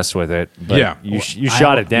pitched us with it. But Yeah. you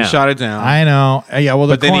shot it down. He shot it down. I know. Yeah, well,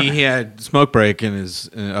 but then he had smoke break in his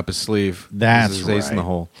up his sleeve. That's This is ace in the right.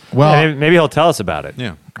 hole. Well, Yeah, maybe he'll tell us about it.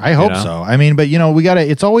 Yeah. I hope know? so. I mean, but we got to.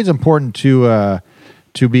 It's always important to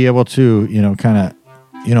be able to kind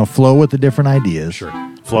of flow with the different ideas. Sure.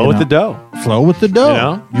 Flow with the dough. Flow with the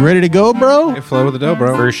dough. You ready to go, bro? Hey, flow with the dough,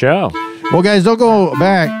 bro. For show. Well, guys, don't go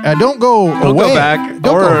back. Don't go Don't away. go back.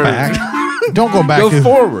 Don't or go back. Don't go back. Go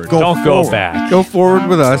forward. Don't go back. Go forward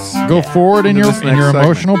with us. Go forward in Into your this next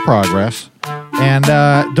emotional progress, and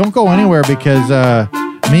don't go anywhere because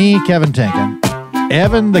me, Kevin Tinkin,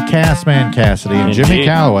 Evan the Castman Cassidy, and Jimmy Indeed.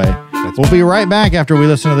 Calloway. We'll be right back after we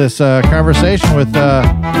listen to this conversation with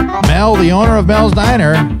Mel, the owner of Mel's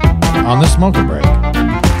Diner, on the Smoker Break.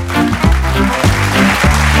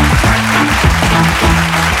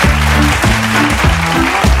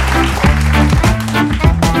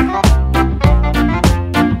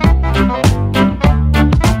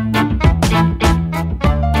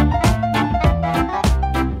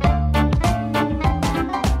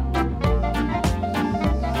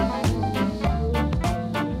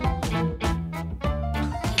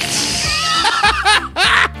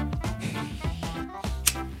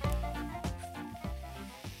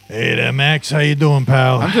 Hey there, Max. How you doing,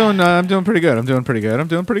 pal? I'm doing pretty good. I'm doing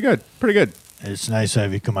pretty good. It's nice to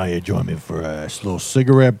have you come out here and join me for a little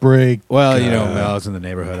cigarette break. Well, Mel was in the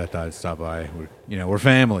neighborhood. I thought I'd stop by. We're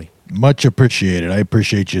family. Much appreciated. I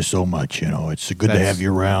appreciate you so much. It's good to That's- have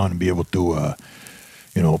you around and be able to,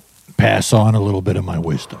 pass on a little bit of my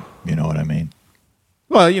wisdom. You know what I mean?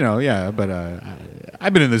 Well, yeah, but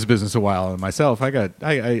I've been in this business a while myself. I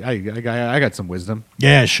got some wisdom.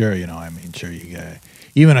 Yeah, sure. Sure you got.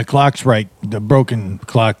 Even a clock's right. The broken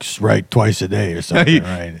clock's right twice a day or something,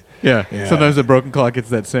 right? Yeah. Yeah. Sometimes a broken clock gets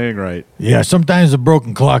that saying right. Yeah. Sometimes a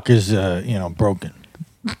broken clock is, broken.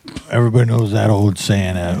 Everybody knows that old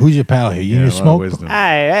saying. Who's your pal here? You need a to lot of smoke? wisdom.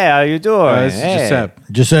 Hey, how you doing? This is Giuseppe.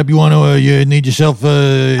 Giuseppe, you need yourself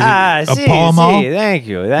a Pall Mall? Thank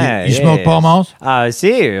you. You smoke Pall Malls?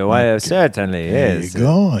 See, well, certainly, There yes. you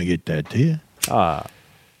go. I get that to you.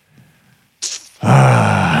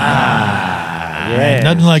 Yes,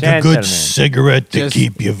 Nothing like a gentlemen. good cigarette to Just-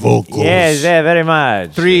 keep your vocals. Yes, very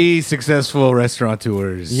much. 3 successful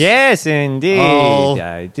restaurateurs. Yes, indeed. All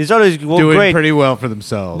It's always doing great. pretty well for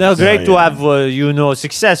themselves. No, great to yeah. have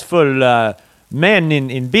successful men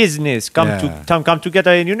in business come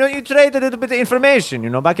together and you trade a little bit of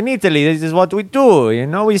information. Back in Italy, this is what we do.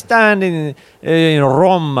 We stand in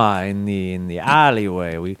Roma in the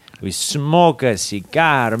alleyway. We smoke a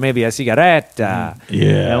cigar, maybe a cigaretta.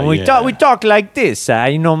 Yeah, and we yeah. talk like this.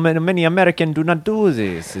 Many Americans do not do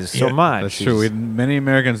this so much. That's true. Many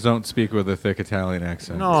Americans don't speak with a thick Italian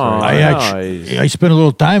accent. No. I spent a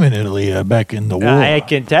little time in Italy back in the war. I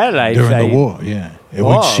can tell. during the war, yeah. And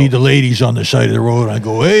we'd see the ladies on the side of the road, and I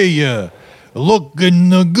go, hey, looking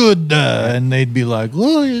good. And they'd be like,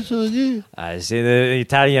 oh, you're so good. I see the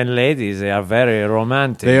Italian ladies. They are very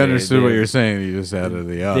romantic. They understood what you're saying. You just added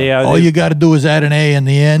the They are All you got to do is add an A in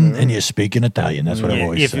the end, and you're speaking Italian. That's what I've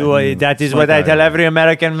always If said. you, that is what I tell every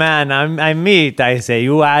American man I meet. I say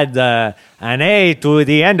you add an A to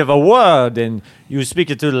the end of a word, and you speak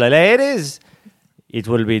it to the ladies.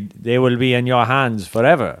 They will be in your hands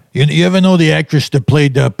forever. You ever know the actress that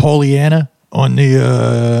played Pollyanna on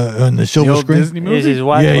the silver old screen? Disney movie? This is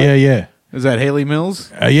what. Yeah. Is that Haley Mills?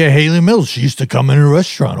 Yeah, Haley Mills. She used to come in a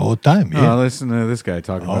restaurant all the time. Yeah. Oh, listen to this guy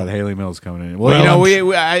talking about Haley Mills coming in. Well,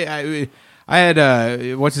 I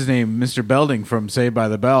had what's his name, Mr. Belding from Saved by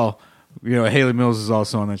the Bell. Haley Mills is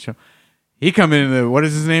also on that show. He come in. What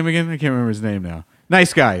is his name again? I can't remember his name now.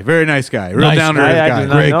 Nice guy, very nice guy, real Nice down to guy. earth I guy. do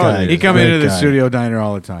not Great know guy. this. He come Great into the guy. studio diner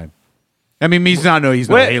all the time. I mean, he's not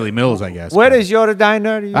Where- Haley Mills, I guess. Where but- is your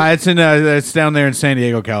diner? it's down there in San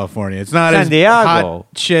Diego, California. It's not San as Diego. hot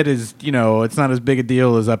shit as it's not as big a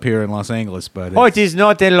deal as up here in Los Angeles, but Oh, it is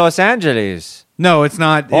not in Los Angeles. no, it's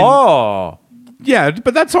not. Yeah,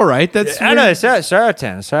 but that's all right. That's I know,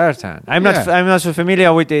 certain. I'm Yeah. not so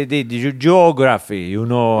familiar with the geography.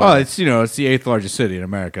 Well, it's it's the 8th largest city in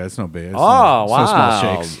America. It's no big. It's Oh, no small wow.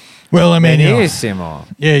 shakes. Well, I mean, Benissimo.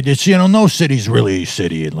 yeah, it's, no city's really a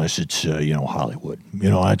city unless it's, Hollywood.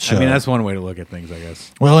 That's. I mean, that's one way to look at things, I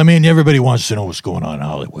guess. Well, I mean, everybody wants to know what's going on in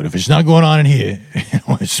Hollywood. If it's not going on in here,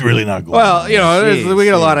 it's really not going on.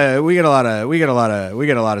 Well, we get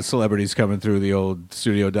a lot of celebrities coming through the old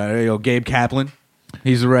studio. Gabe Kaplan,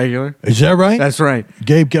 he's a regular. Is that right? That's right.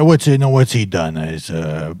 Gabe, what's he done?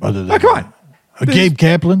 Other than come on. Gabe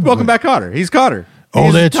Kaplan. Welcome back, Cotter. He's Cotter. Oh,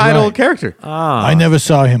 He's that's the title right. character. I never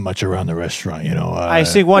saw him much around the restaurant. I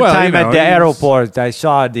think one time at the airport, I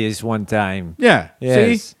saw this one time. Yeah.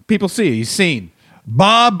 Yes. See, people see. He's seen.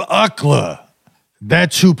 Bob Uckler.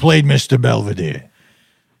 That's who played Mr. Belvedere.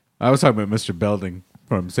 I was talking about Mr. Belding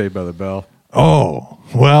from Saved by the Bell. Oh,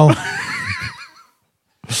 well.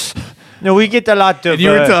 No, we get a lot of.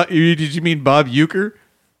 Did you mean Bob Euchre,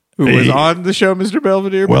 who was on the show Mr.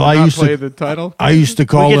 Belvedere? Well, but I not used play to the title. I used to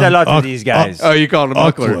call we get him a lot of these guys. Oh, you called him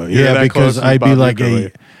Uckler. Yeah, that because close to I'd be Bob like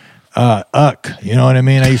Euchre. Uck. You know what I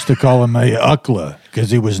mean? I used to call him a Uckler because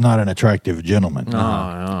he was not an attractive gentleman.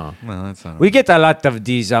 No. Well, that's not. We get a lot of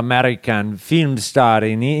these American film stars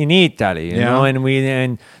in Italy, you know,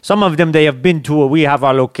 and some of them they have been to. We have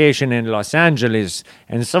our location in Los Angeles,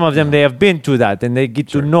 and some of them they have been to that, and they get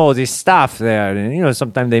to know the staff there. And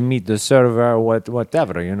sometimes they meet the server,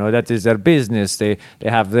 whatever. That is their business. They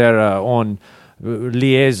have their own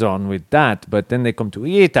liaison with that, but then they come to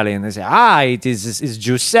Italy and they say, it's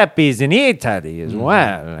Giuseppe's in Italy as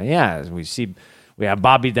well. Yes, we have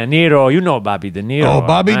Bobby De Niro. You know Bobby De Niro. Oh,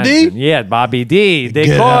 Bobby D? Yeah, Bobby D. They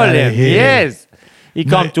Get call outta him. here. Yes. He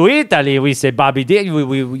come to Italy. We say, Bobby D.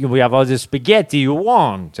 We have all the spaghetti you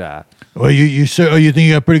want. Well, you think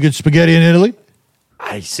you got pretty good spaghetti in Italy?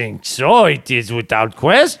 I think so. It is without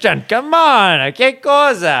question. Come on, che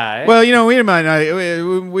cosa? Well,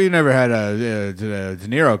 we never had De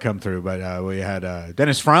Niro come through, but we had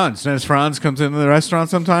Dennis Franz. Dennis Franz comes into the restaurant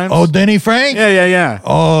sometimes. Oh, Denny Frank? Yeah.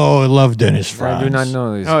 Oh, I love Dennis Franz. I do not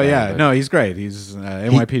know this. Oh, guy, yeah. but- No, he's great. He's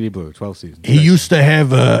NYPD Blue, 12 seasons. He used to have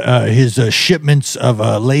his shipments of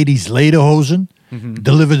ladies' lederhosen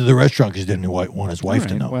delivered to the restaurant because he didn't want his wife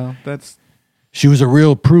to know. Well, She was a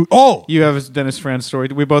real prude. Oh, you have a Dennis Franz story.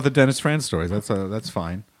 We both have Dennis Franz stories. That's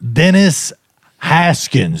fine. Dennis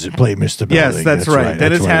Haskins played Mr. Belding. Yes, that's right. Dennis That's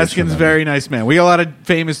what I just Haskins, remembered. very nice man. We got a lot of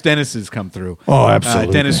famous Dennises come through. Oh,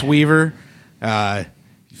 absolutely. Dennis Weaver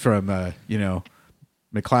from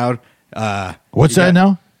McLeod. What's that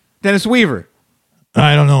now? Dennis Weaver.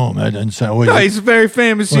 I don't know. That doesn't sound. No, he's very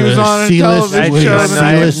famous. He What, was a on a C-list- television what, show. a in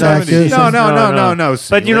the C-list 70s. actor? No.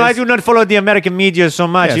 But I do not follow the American media so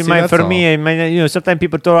much. Yeah, see, that's For all. me, sometimes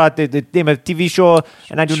people throw out the name of TV show,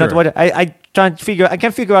 and I do not Sure. watch. I can't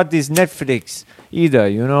figure out this Netflix either.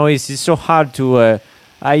 It's so hard to.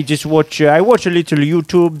 I just watch. I watch a little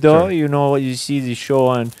YouTube though. Sure. You see the show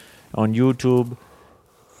on YouTube.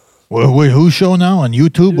 Wait, whose show now on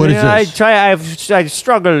YouTube? What is this? I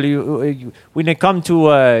struggle when it comes to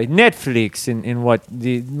Netflix and what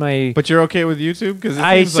my. But you're okay with YouTube because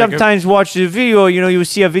I sometimes watch the video. You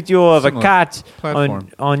see a video of a Similar cat platform.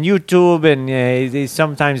 on YouTube, and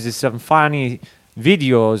sometimes there's some funny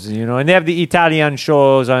videos. And they have the Italian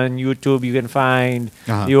shows on YouTube. You can find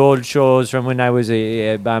the old shows from when I was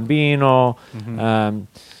a bambino.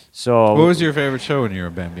 So what was your favorite show when you were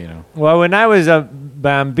a Bambino? Well, when I was a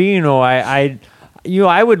bambino, I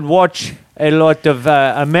would watch a lot of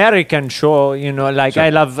American show. Like Sure. I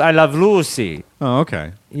love Lucy. Oh,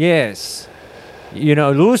 okay. Yes,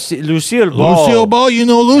 Lucille Ball. Lucille Ball, you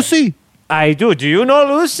know Lucy? I do. Do you know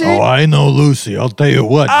Lucy? Oh, I know Lucy. I'll tell you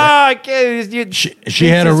what. Okay. She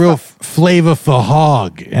had a real flavor for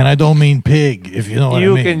hog, and I don't mean pig, if you know what I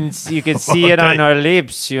mean. You can see it on her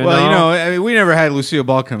lips. Well, we never had Lucille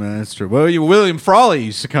Ball come in. That's true. Well, William Frawley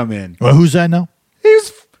used to come in. Well, who's that now? He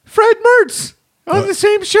was Fred Mertz on the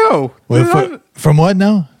same show. From what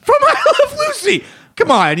now? From I Love Lucy. Come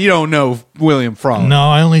on, you don't know William Frawley. No,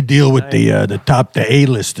 I only deal with the top, the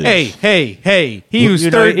A-listers. Hey. He was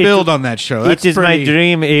third billed on that show. That's it is pretty... my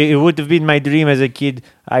dream. It would have been my dream as a kid.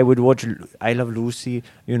 I would watch I Love Lucy,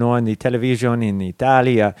 on the television in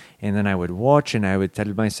Italia. And then I would watch and I would tell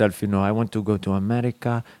myself, I want to go to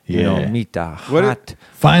America, meet a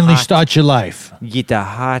Finally start your life. Get a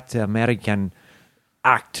hot American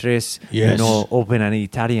actress, Yes. open an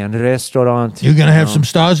Italian restaurant. You're going to have some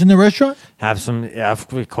stars in the restaurant? Have some,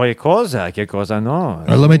 che cosa no.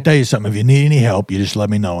 Well, let me tell you something. If you need any help, you just let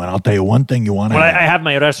me know, and I'll tell you one thing you want to Well, have. I have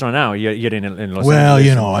my restaurant now. You're in Los Well,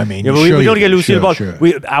 Angeles. I mean, Yeah, but sure we you don't get do. Lucille Ball.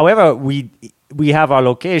 Sure. However, we have our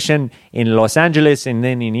location in Los Angeles and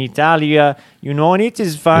then in Italia, and it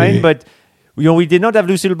is fine. Yeah. But we did not have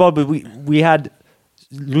Lucille Ball, but we had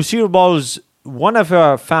Lucille Ball's one of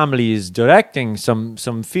her family is directing some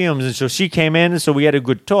films, and so she came in, so we had a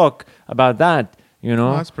good talk about that. You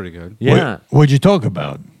know, Oh, that's pretty good. Yeah. What'd you talk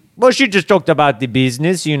about? Well, she just talked about the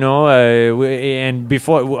business, you know, and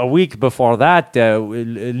a week before that,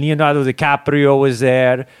 Leonardo DiCaprio was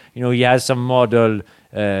there. You know, he has some model.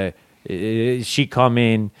 She come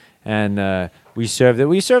in, and we served them.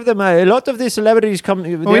 We served them. A lot of the celebrities come.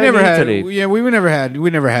 Well, we never had. Yeah, we never had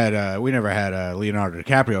Leonardo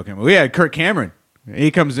DiCaprio come. We had Kirk Cameron.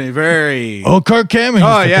 He comes in very. Oh, Kirk Cameron.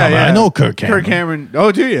 Oh used to yeah, come. yeah. I know Kirk Cameron. Kirk Cameron.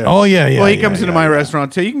 Oh, do you? Oh yeah, yeah. Well, he yeah, comes yeah, into my yeah.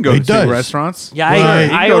 restaurant too. You can go He to does. restaurants. Yeah, Right.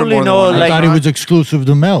 You I can go to only more than know one I like. thought he was exclusive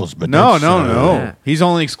to Mel's, but No, that's, no. Yeah. He's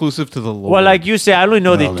only exclusive to the Lord. Well, like you say, I only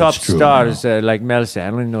know Well, the top that's true, stars. Like Mel said,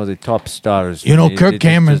 I only know the top stars. You know, It- Kirk it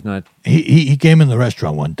Cameron. does not- He came in the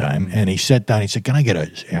restaurant one time and he sat down. He said, "Can I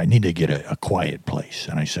I need to get a quiet place."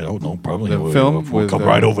 And I said, "Oh, no problem. the We'll film we'll with come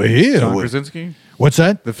right over here." John We'll- Krasinski. What's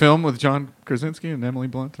that? The film with John Krasinski and Emily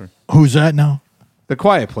Blunt, or Who's that now? The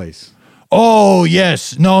Quiet Place. Oh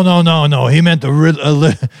yes, no. He meant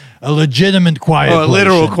a legitimate quiet. Oh, a place.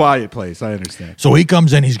 literal quiet place. I understand. So he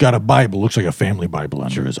comes in. He's got a Bible. Looks like a family Bible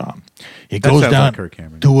under his arm. He That goes sounds down like Kirk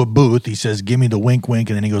Cameron. to a booth. He says, "Give me the wink, wink,"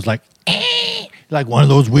 and then he goes like, like one of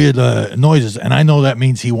those weird noises. And I know that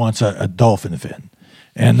means he wants a dolphin fin.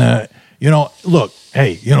 And look,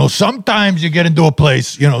 hey, sometimes you get into a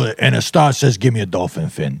place, and a star says, "Give me a dolphin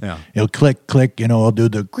fin." Yeah. He'll click, click. I'll do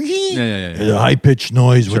the Yeah. the high pitched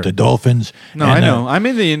noise with the dolphins. No, And, I know. I'm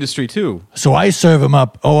in the industry too. So I serve him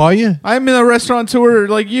up. Oh, are you? I'm in a restaurateur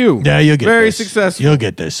like you. Yeah, you'll get very this. successful. You'll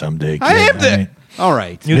get this someday. I kid. am the. mean, All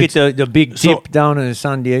right. You get the big So- tip down in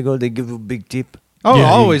San Diego. They give you a big tip. Oh,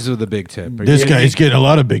 Yeah, always with a big tip. Are This you guy's getting a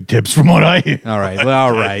lot of big tips from what I hear. All right. Well,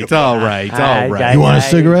 all right. All right. All right. You want a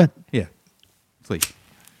cigarette? Yeah. Please.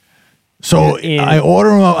 So Yeah. I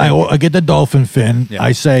order him. I get the dolphin fin. Yeah.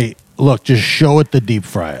 I say, "Look, just show it the deep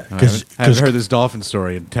fryer." I haven't heard this dolphin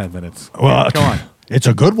story in 10 minutes. well, Come on. it's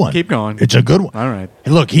a good one. Keep going. It's a good one. All right.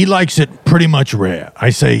 Hey, look, he likes it pretty much rare.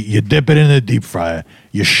 I say you dip it in the deep fryer,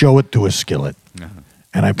 you show it to a skillet,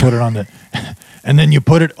 and I put it on the, and then you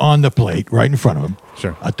put it on the plate right in front of him.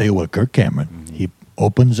 Sure. I'll tell you what, Kirk Cameron, he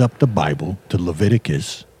opens up the Bible to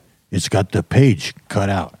Leviticus. It's got the page cut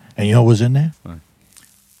out, and you know what was in there?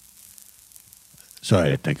 Sorry, I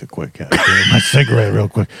had to take a quick my cigarette real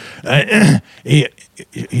quick.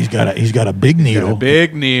 He's got a big needle. Got a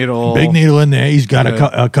big needle. Big needle in there. He's got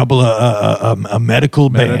a couple of medical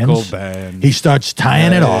bands. He starts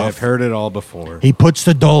tying it off. I've heard it all before. He puts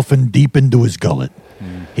the dolphin deep into his gullet.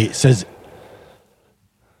 He says,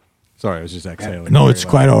 Sorry, I was just exhaling. "No, very it's loud.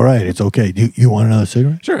 quite all right. It's okay. Do you want another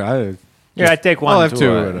cigarette? Sure. I take one. I'll have too,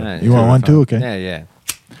 two. You want one too? Okay. Yeah.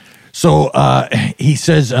 So he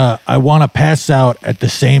says, "I want to pass out at the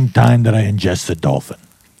same time that I ingest the dolphin."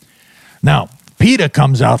 Now, PETA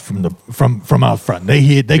comes out from out front. They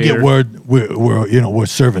get Peter. word we're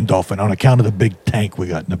serving dolphin on account of the big tank we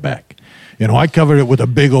got in the back. I covered it with a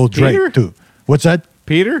big old Peter? drape too. What's that?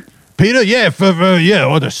 Peter? Peter, yeah,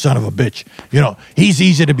 oh, the son of a bitch. He's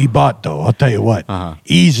easy to be bought, though. I'll tell you what,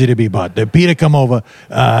 easy to be bought. The Peter come over,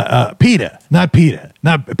 Peter, not Peter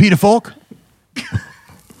Falk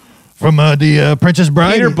from the Princess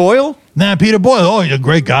Bride. Peter Boyle? Nah, Peter Boyle. Oh, he's a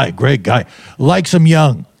great guy. Likes him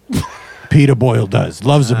young. Peter Boyle does.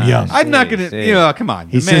 Loves him young. I'm not going to, come on.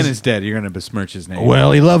 He The man says- is dead. You're going to besmirch his name.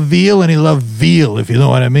 Well, he loved veal and he loved veal, if you know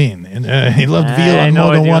what I mean. And he loved veal I on know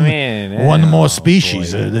more than what you mean. one more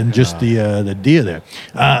species than just the deer there.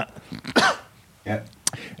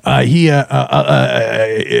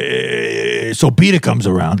 So Peter comes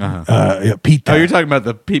around. Pete. Oh, you're talking about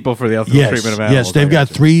the people for the ethical treatment of animals. Yes, they've got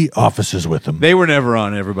 3 officers with them. They were never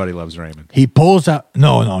on Everybody Loves Raymond. He pulls out.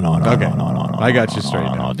 No. Okay. No. I got you straight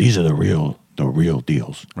now. These are the real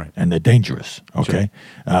deals, Right. And they're dangerous. Okay,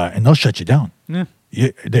 and they'll shut you down. Yeah.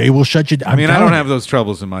 They will shut you down. I mean, I don't have those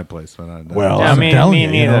troubles in my place. But Well, Yeah, I'm me telling you,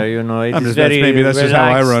 neither. you It is very maybe that's just how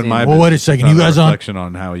I run relaxed my and- Well, wait a business. second. It's You not a guys aren't- reflection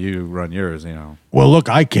on how you run yours. Well, look,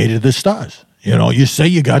 I cater to the stars. You say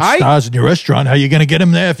you got I- stars in your restaurant. How you going to get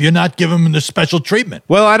them there if you're not giving them the special treatment?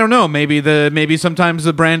 Well, I don't know. Maybe sometimes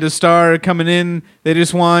the brand of star coming in, they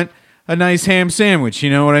just want a nice ham sandwich.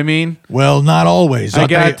 You know what I mean? Well, not always. I I'll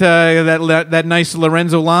tell got you- that nice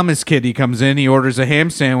Lorenzo Lamas kid. He comes in. He orders a ham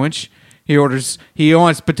sandwich. He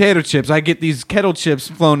wants potato chips. I get these kettle chips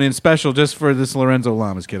flown in special just for this Lorenzo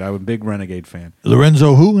Lamas kid. I'm a big Renegade fan.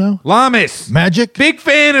 Lorenzo who now? Lamas. Magic? Big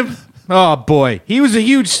fan of. Oh boy, he was a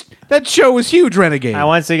huge. That show was huge. Renegade.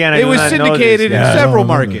 Once again, I it do was not know syndicated this in guy. I don't several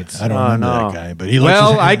remember markets. that. I don't Oh, remember no. that guy, but he likes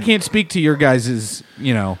Well, his- I can't speak to your guys'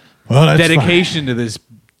 Well, that's dedication to this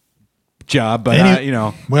job, but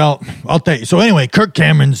Well, I'll tell you. So anyway, Kirk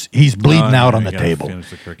Cameron's he's bleeding out on the you gotta table. finish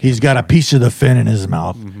the Kirk He's got a piece of the fin in his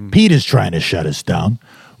mouth. Pete is trying to shut us down.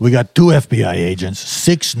 We got 2 FBI agents,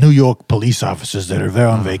 6 New York police officers that are there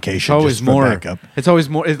on vacation. It's always just for more. backup. It's always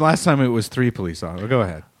more. Last time it was 3 police officers. Go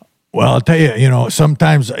ahead. Well, I'll tell you.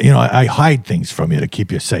 Sometimes I hide things from you to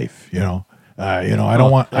keep you safe. I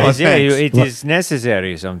don't want. It is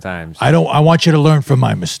necessary sometimes. I want you to learn from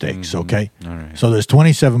my mistakes, okay? All right. So there's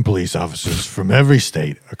 27 police officers from every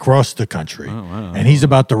state across the country, and he's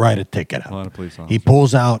about to write a ticket out. A lot of police officers. He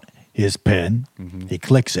pulls out his pen, he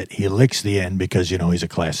clicks it, he licks the end because he's a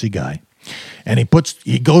classy guy, and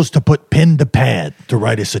he goes to put pen to pad to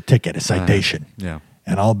write us a ticket, a citation. Yeah.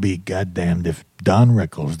 And I'll be goddamned if Don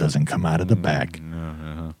Rickles doesn't come out of the back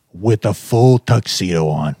with a full tuxedo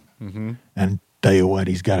on. And tell you what,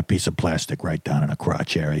 he's got a piece of plastic right down in the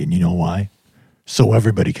crotch area. And you know why? So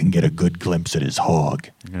everybody can get a good glimpse at his hog.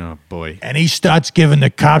 Oh, boy. And he starts giving the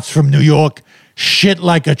cops from New York shit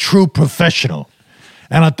like a true professional.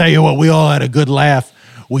 And I'll tell you what, we all had a good laugh.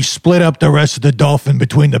 We split up the rest of the dolphin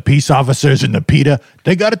between the peace officers and the PETA.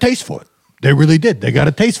 They got a taste for it. They really did. They got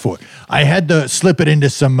a taste for it. I had to slip it into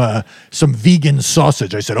some vegan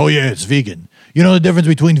sausage. I said, oh, yeah, it's vegan. You know the difference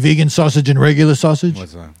between vegan sausage and regular sausage?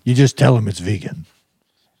 What's that? You just tell them it's vegan.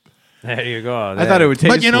 There you go. I thought it would taste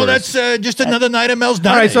But worse. that's just another night at Mel's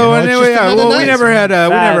Diner. All right, so it's anyway, just another we night. never had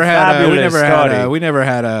Fabulous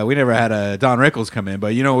Don Rickles come in,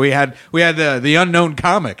 but we had the unknown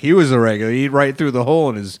comic. He was a regular. He'd right through the hole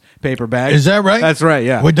in his paper bag. Is that right? That's right.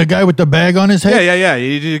 Yeah. With the guy with the bag on his head? Yeah.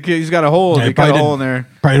 He's got a hole. Yeah, He got a hole in there.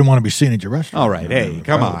 Probably didn't want to be seen at your restaurant. All right, hey,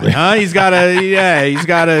 come on, huh? He's got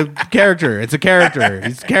a character. It's a character.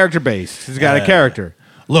 He's character based. He's got a character.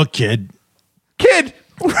 Look, kid.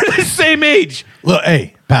 We're the same age. Look,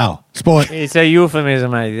 hey, pal, sport. It's a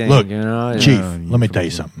euphemism, I think. Look, Chief, Yeah. let me tell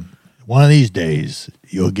you something. One of these days,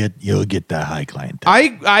 you'll get that high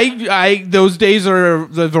clientele. Those days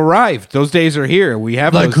they've arrived. Those days are here. We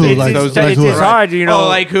have Like those who? days. Like- those like days who? are It's arrived. hard, Oh,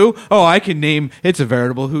 like who? Oh, I can name. It's a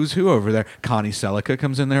veritable who's who over there. Connie Selica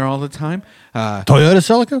comes in there all the time. Toyota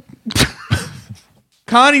Celica?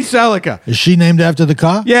 Connie Selica. Is she named after the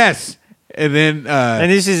car? Yes. And then And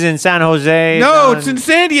this is in San Jose. no, it's in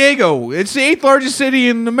San Diego. It's the 8th largest city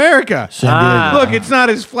in America. San Diego. Look, it's not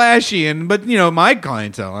as flashy, but my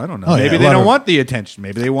clientele, I don't know. Oh, yeah, Maybe a they lot don't of- want the attention.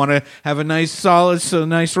 Maybe they want to have a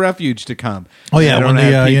nice refuge to come. Oh yeah, They when don't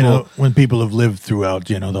have people- when people have lived throughout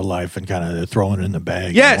their life and kind of they're throwing it in the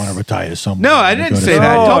bag. Yes. and want to retire somewhere. No, I and didn't go to say some-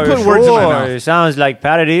 that. Don't put words in my mouth. It sounds like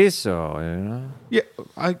Paradiso,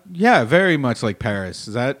 Yeah, very much like Paris.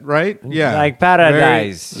 Is that right? Yeah, Like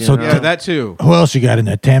paradise. So Yeah, that too. Who else you got in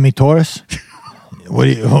there? Tammy Torres. What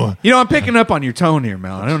do you? I'm picking up on your tone here,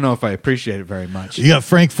 Mel. I don't know if I appreciate it very much. You got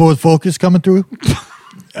Frank Ford Focus coming through.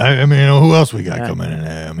 I mean, who else we got coming in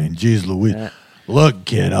there? I mean, geez, Louise. Look,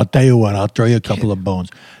 kid, I'll tell you what. I'll throw you a couple of bones.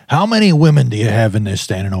 How many women do you have in there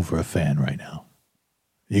standing over a fan right now?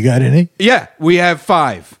 You got any? Yeah, we have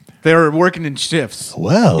 5. They're working in shifts.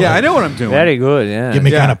 Well, Yeah, I know what I'm doing. Very good, yeah. Get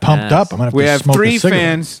me Yeah. kind of pumped up. I'm gonna have We to have smoke 3 a cigarette.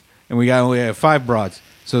 fans, and we have 5 broads.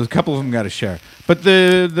 So a couple of them got to share. But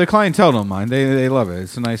the clientele don't mind. They love it.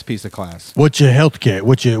 It's a nice piece of class. What's your health care?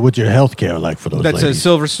 What's your health care like for those That's ladies? a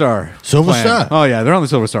Silver Star. Silver plan. Star? Oh yeah, they're on the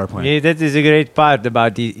Silver Star plan. Yeah, that is a great part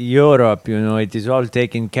about Europe. It is all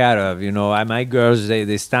taken care of. My girls,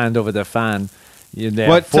 they stand over the fan. They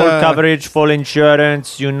What, have full uh, coverage, full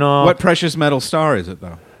insurance. What precious metal star is it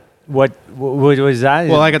though? What was that?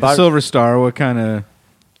 Well, I got the Silver Star. What kind of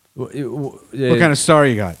star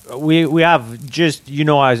you got? We have just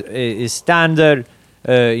a standard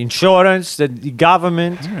insurance that the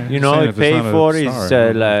government saying if it's pay not a for. star,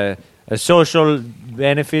 It's a social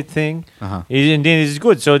benefit thing. Uh-huh. And it's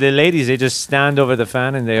good. So the ladies, they just stand over the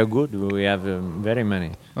fan and they are good. We have very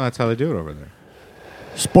many. Well, that's how they do it over there.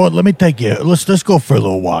 Sport, let me take you. Let's go for a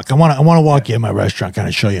little walk. I want to walk you in my restaurant, kind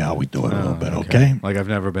of show you how we do it a little bit, okay? Like I've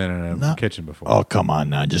never been in a kitchen before. Oh, come on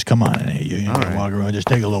now. Just come on in here. You can walk around. Just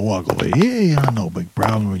take a little walk away. Yeah, no big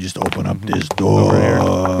problem. We just open up this door. Over here.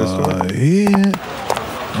 This door? Here.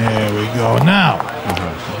 There we go. Now,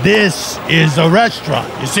 this is a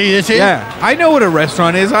restaurant. You see this here? Yeah, I know what a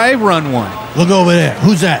restaurant is. I run one. Look over there.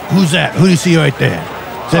 Who's that? Who do you see right there?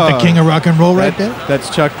 Is that the king of rock and roll right there? That's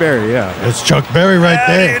Chuck Berry, yeah. That's Chuck Berry right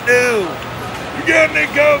there. do? You got any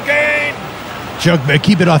cocaine? Chuck Berry,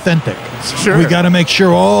 keep it authentic. Sure. We got to make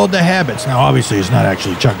sure all the habits. Now, obviously, it's not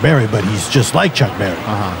actually Chuck Berry, but he's just like Chuck Berry.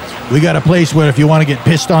 We got a place where if you want to get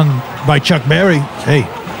pissed on by Chuck Berry, hey,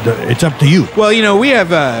 it's up to you. Well, we don't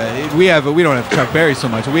have Chuck Berry so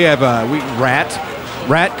much. We have Rat.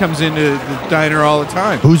 Rat comes into the diner all the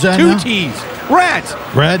time. Who's that Two now? T's.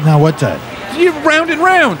 Rat. Rat? Now what's that? You Round and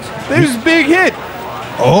Round. There's a big hit.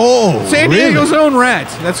 Oh, San really? Diego's own Rat.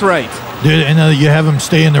 That's right. And you have them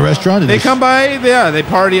stay in the restaurant? They come by, they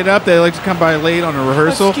party it up. They like to come by late on a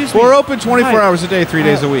rehearsal. Excuse me. We're open 24 Hi. hours a day, 3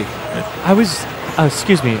 days a week. I was,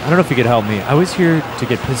 excuse me, I don't know if you could help me. I was here to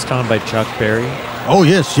get pissed on by Chuck Berry. Oh,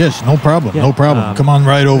 yes, no problem, Yeah, no problem. Come on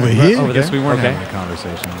right over here. over I guess there? we weren't Okay. having a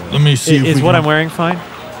conversation. Let me see if Is we what can- I'm wearing fine?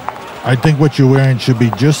 I think what you're wearing should be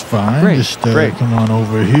just fine. Great, Just great. come on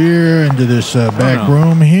over here into this back know.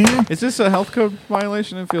 room here. Is this a health code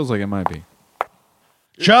violation? It feels like it might be.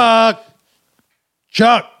 Chuck!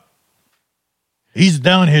 He's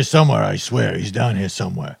down here somewhere, I swear. He's down here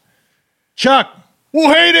somewhere. Chuck!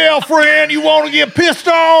 Well, hey there, friend. You want to get pissed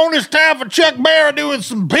on? It's time for Chuck Berry doing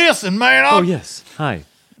some pissing, man. Oh, yes. Hi.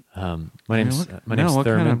 My name's What Thurman.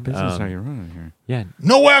 kind of business are you running here? Yeah.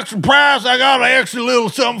 No extra price. I got an extra little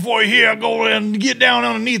something for you here. Go and get down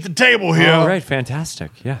underneath the table here. All right,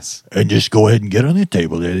 fantastic. Yes. And just go ahead and get on the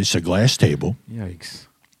table there. It's a glass table. Yikes.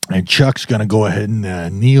 And Chuck's going to go ahead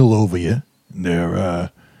and kneel over you. There,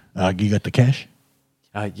 you got the cash?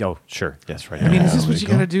 Sure. Yes, right. I mean, is this there what we you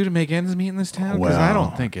go. got to do to make ends meet in this town? Because I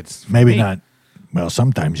don't think it's for Maybe me. not. Well,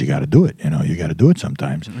 sometimes you got to do it. You got to do it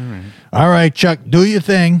sometimes. All right, Chuck, do your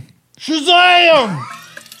thing. Shazam!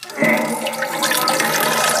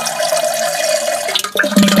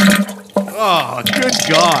 Oh, good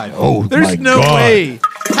God! Oh, there's my no God. way.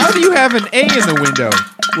 How do you have an A in the window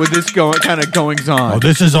with this kind of goings on? Oh,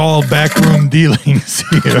 this is all backroom dealings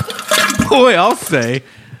here. Boy, I'll say.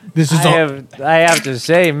 This is all. I have to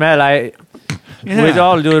say, Mel, with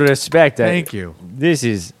all due respect, Thank you. This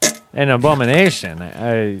is an abomination.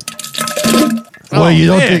 Well, you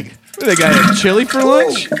don't man. think. They got a chili for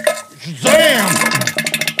lunch? Shazam!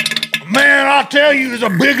 Man, I'll tell you, it's a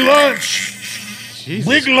big lunch. Jesus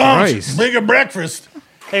Big lunch. Christ. Bigger breakfast.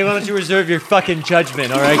 Hey, why don't you reserve your fucking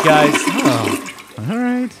judgment, all right, guys? All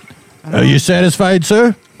right. Are you satisfied,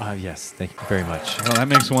 sir? Yes, thank you very much. Well, that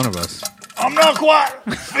makes one of us. I'm not quite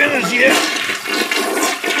finished yet.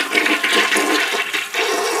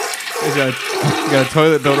 You got a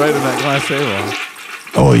toilet built right in that glass table.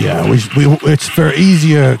 Oh yeah, it's for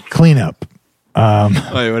easier cleanup. Oh,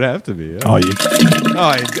 it would have to be.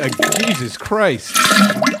 Yeah. Jesus Christ.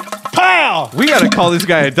 Pow! We got to call this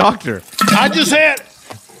guy a doctor. I just had.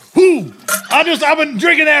 I've been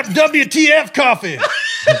drinking that WTF coffee.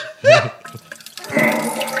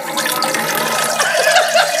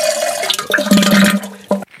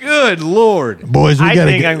 Good Lord. Boys, we I gotta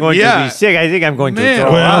think get. I'm going to be sick. I think I'm going to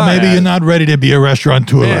throw Well, up. maybe you're not ready to be a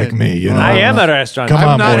restaurateur Man. like me. I am a restaurant. Come I'm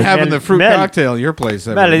on, not boy. having the fruit Mel- cocktail at your place.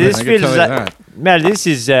 Mel, every this night, I can feels tell you like that. Mel, this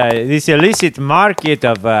is this illicit market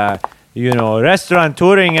of restaurant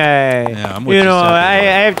touring. I'm with you, I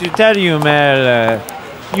have to tell you, Mel.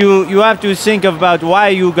 You have to think about why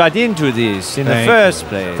you got into this in Thank the first you.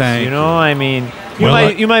 place. Thank you know, I mean, you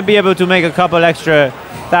Well, might be able to make a couple extra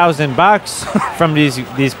 $1,000 from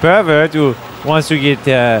this pervert who wants to get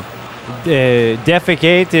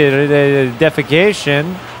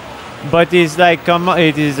defecation, but it's like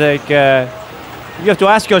you have to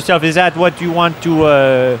ask yourself: is that what you want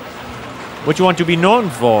to be known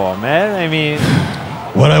for, man? I mean.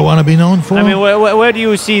 What I want to be known for? I mean, where do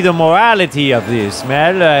you see the morality of this,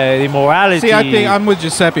 man? The morality. See, I think I'm with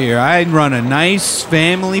Giuseppe here. I run a nice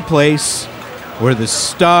family place where the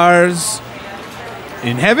stars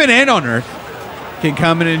in heaven and on earth can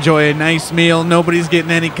come and enjoy a nice meal. Nobody's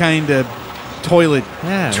getting any kind of toilet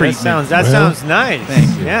treatment. That sounds nice.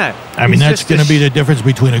 Thank you. Yeah. I mean, It's that's just going a to be the difference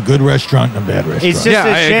between a good restaurant and a bad restaurant. It's just Yeah,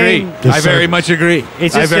 a I shame. agree. I very much agree.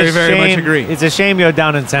 It's I just very, a very much shame- agree. It's a shame you're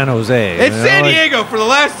down in San Jose. It's you know? San Diego for the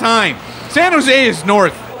last time. San Jose is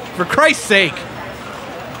north. For Christ's sake.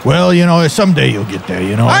 Well, someday you'll get there.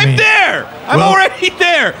 I'm there. I'm Well, already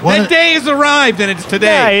there. one- That day has arrived, and it's Yeah,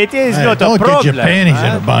 today. it is Hey, not a don't problem. get your panties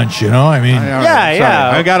in a bunch. I mean, All right, Yeah, sorry.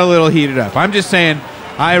 yeah. I got a little heated up. I'm just saying,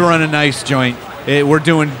 I run a nice joint. We're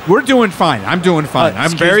doing fine. I'm doing fine. I'm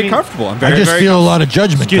excuse very me? comfortable. I'm I very, just very feel a lot of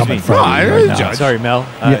judgment Excuse coming me. from No, you I right really now. judge. Sorry, Mel.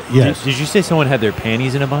 yes. Did you say someone had their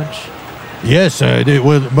panties in a bunch? Yes, I did.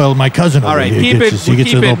 Well, my cousin over All right, here keep gets it, he gets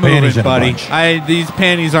keep his it little panties moving, in a buddy. bunch. These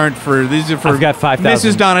panties aren't for. These are for. I've got $5,000.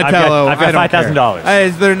 Mrs. Donatello. I've got I don't care.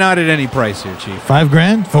 $5,000. They're not at any price here, Chief.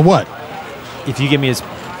 $5,000 for what? If you give me his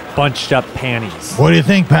bunched up panties. What do you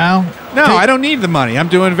think, pal? No, I don't need the money. I'm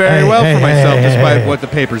doing very Hey, well hey, for myself, hey, despite hey. what the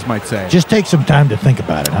papers might say. Just take some time to think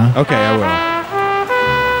about it, huh? Okay, I will.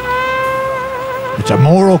 It's a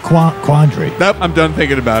moral quandary. Nope, I'm done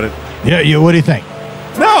thinking about it. Yeah, what do you think?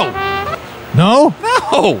 No, No?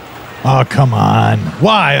 no, Oh, come on.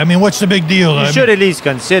 Why? I mean, what's the big deal? You should at least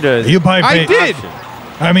consider. You probably I pay, did.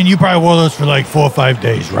 I mean, you probably wore those for like 4 or 5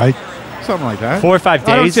 days, right? Something like that. 4 or 5 days.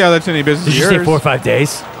 I don't see how that's any business Did of you say yours. 4 or 5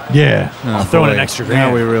 days? Yeah. I'll throw in an extra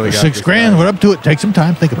Now grand. we really got 6 this grand. guy. We're up to it. Take some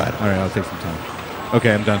time. Think about it. All right, I'll take some time.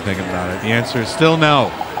 Okay, I'm done thinking about it. The answer is still no.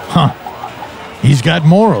 Huh. He's got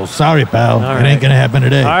morals. Sorry, pal. All It right. ain't going to happen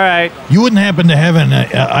today. All right. You wouldn't happen to have an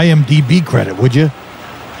IMDb credit, would you?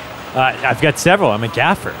 I've got several. I'm a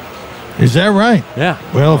gaffer. Is that right? Yeah.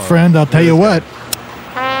 Well, friend, I'll tell you what.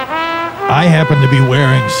 I happen to be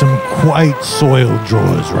wearing some quite soiled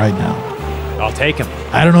drawers right now. I'll take them.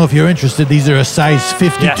 I don't know if you're interested. These are a size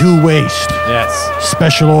 52 Yes. waist. Yes.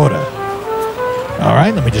 Special order. All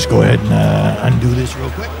right, let me just go ahead and undo this real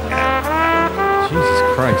quick. Jesus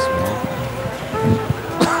Christ, man.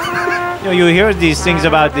 You hear these things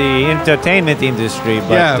about the entertainment industry,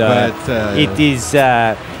 but, Yeah, but, it is It's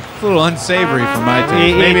a little unsavory for my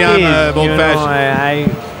taste. Maybe it I'm is, old you know,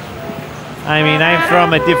 fashioned. I mean, I'm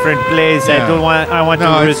from a different place. Yeah. I want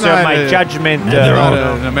No, to it's reserve not my a- judgment. they're Not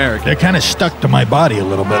all- an American. They're kind of stuck to my body a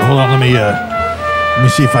little bit. Hold on, let me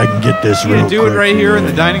see if I can get this You real gonna do quick. it right here in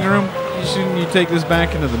the dining room? Shouldn't you take this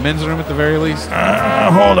back into the men's room at the very least?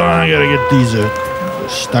 Hold on, I gotta get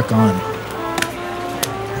these stuck on.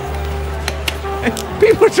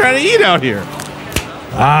 People are trying to eat out here.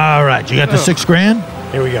 All right, you got the 6 grand?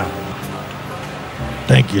 Here we go.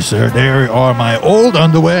 Thank you, sir. There are my old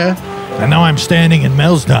underwear, and now I'm standing in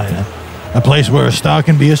Mel's Diner, a place where a star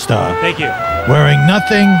can be a star, Thank you. wearing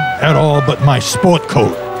nothing at all but my sport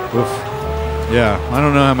coat. Oof. Yeah, I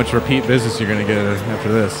don't know how much repeat business you're going to get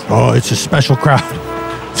after this. Oh, it's a special crowd.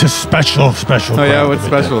 It's a special crowd. Oh, yeah, what's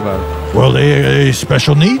let me tell special you. about it? Well, they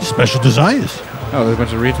special needs, special desires. Oh, there's a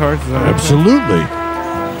bunch of retards? Is that what you're saying? Absolutely.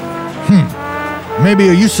 Maybe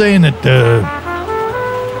are you saying that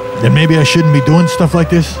maybe I shouldn't be doing stuff like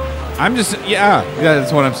this? I'm just, yeah,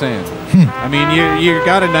 that's what I'm saying. I mean, you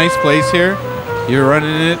got a nice place here. You're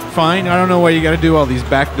running it fine. I don't know why you got to do all these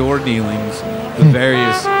backdoor dealings with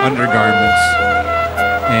various undergarments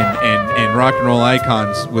and rock and roll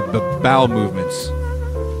icons with the bowel movements.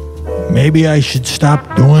 Maybe I should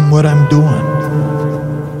stop doing what I'm doing.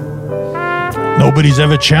 Nobody's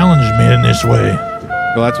ever challenged me in this way.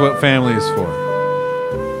 Well, that's what family is for.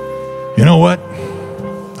 You know what?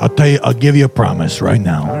 I'll give you a promise right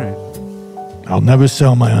now. All right. I'll never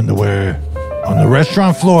sell my underwear on the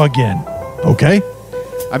restaurant floor again. Okay?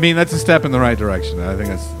 I mean, that's a step in the right direction. I think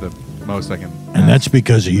that's the most I can. And that's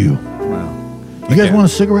because of you. Well, You guys want a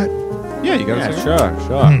cigarette? yeah, you got Yeah, to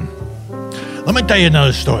sure. Let me tell you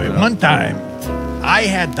another story. One time, I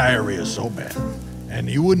had diarrhea so bad, and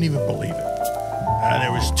you wouldn't even believe it.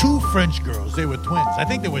 There was 2 French girls. They were twins. I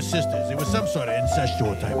think they were sisters. It was some sort of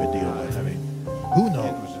incestual type of deal. But I mean, who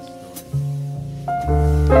knows?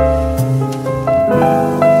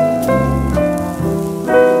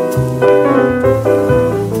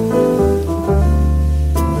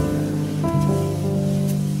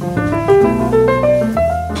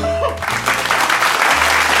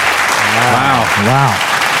 Wow.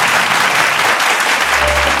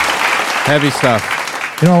 Heavy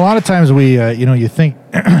stuff. You know, a lot of times we, you think,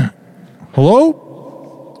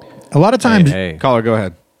 hello? A lot of times Hey. Caller, go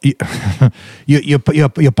ahead. you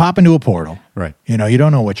pop into a portal. Right. You know, you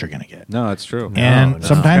don't know what you're going to get. No, that's true. And It's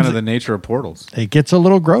sometimes kind of the nature of portals. it gets a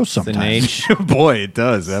little gross The sometimes. nature, Boy, it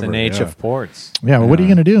does. the nature of ports. Yeah, well, what are you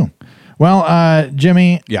going to do? Well,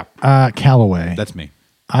 Jimmy, Yeah. Calloway, That's me.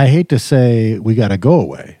 I hate to say we got to go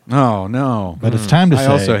away, Oh, no. but it's time to I say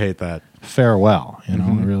also hate that. farewell. You know,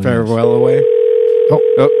 it really is. Farewell away.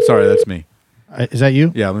 Oh, sorry, that's me. Is that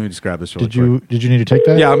you? Yeah, let me just grab this really Did you need to take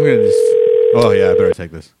that? Yeah, I'm going to just. Oh, yeah, I better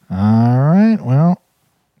take this. All right. Well,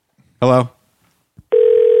 Hello?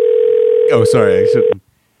 Oh, sorry, I shouldn't.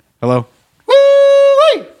 Hello?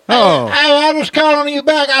 Woo-wee! Oh. Hey, I was calling you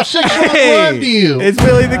back. I 611 to you. It's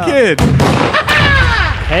Billy the Kid.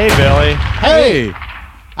 Hey, Billy. Hey,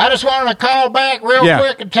 I just wanted to call back real Yeah.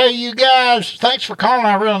 quick and tell you guys thanks for calling.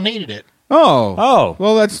 I really needed it. Oh. Oh.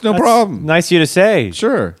 Well, that's no That's problem. Nice of you to say.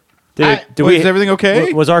 Sure. Is everything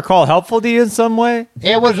okay? Was our call helpful to you in some way?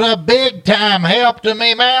 It was a big time help to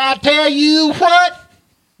me, man. I tell you what,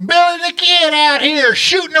 Billy the Kid out here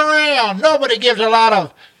shooting around. Nobody gives a lot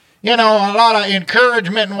of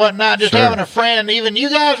encouragement and whatnot. Just Sure. having a friend. Even you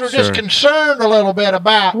guys were just Sure. concerned a little bit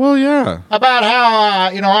about Well, yeah.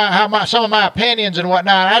 how some of my opinions and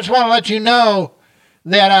whatnot. I just want to let you know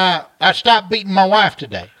that I stopped beating my wife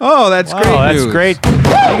today. Oh, that's great. that's news. great.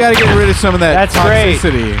 You got to get rid of some of that That's great.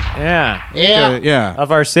 toxicity. Yeah. Yeah. Yeah.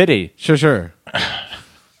 Of our city. Sure.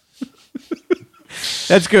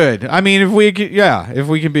 That's good. I mean, if we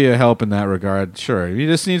can be a help in that regard, sure. You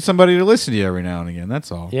just need somebody to listen to you every now and again.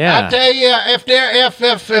 That's all. I tell you,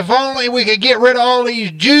 if only we could get rid of all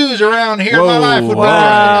these Jews around here, my life would be hold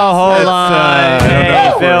on.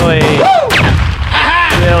 Hey, Billy.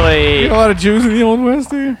 Billy. You got a lot of Jews in the Old West,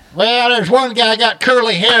 do you? Well, there's one guy got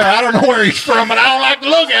curly hair. I don't know where he's from, but I don't like the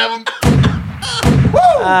look of him.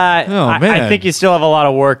 I think you still have a lot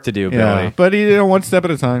of work to do, Billy. But one step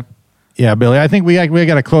at a time. Yeah, Billy. I think we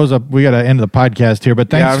got to close up. We got to end the podcast here. But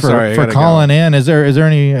thanks for calling in. Is there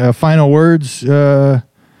any final words? You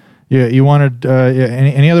wanted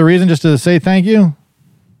any other reason just to say thank you?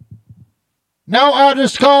 No, I'll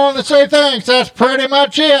just call to say thanks. That's pretty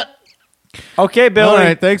much it. Okay, Billy. All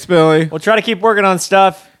right, thanks, Billy. We'll try to keep working on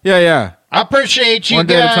stuff. Yeah. I appreciate you One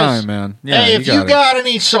guys. day at a time, man. Yeah, hey, if you got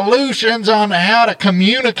any solutions on how to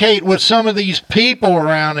communicate with some of these people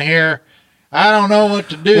around here, I don't know what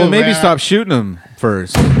to do. Well, maybe man. stop shooting them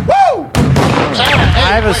first. Woo! I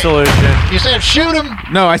have a solution. You said shoot them?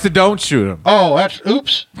 No, I said don't shoot them. Oh, that's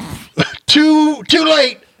oops. too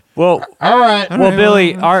late. Well, all right. Well,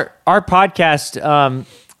 Billy, our podcast,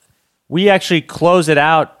 we actually close it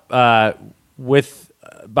out by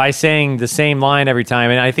saying the same line every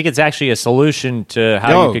time, and I think it's actually a solution to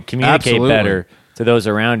how you could communicate better to those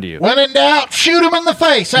around you. When in doubt, shoot them in the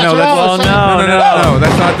face. That's what I was saying. No,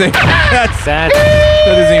 that's not the. that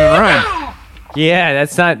doesn't even rhyme. Yeah,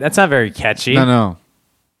 that's not very catchy. No.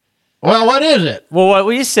 Well, what is it? Well, what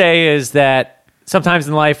we say is that sometimes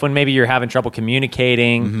in life, when maybe you're having trouble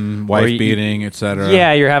communicating, wife beating, etc.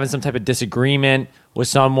 Yeah, you're having some type of disagreement with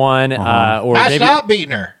someone, or I maybe stopped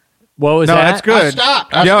beating her. What was no, that? that's good. I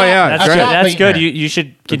stopped. That's good. You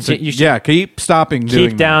should continue. Keep stopping.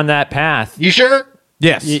 Keep down that path. You sure?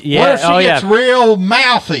 Yes. Yeah. What if she gets real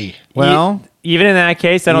mouthy? Well, even in that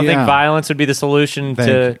case, I don't think violence would be the solution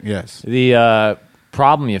to the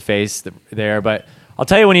problem you face there. But I'll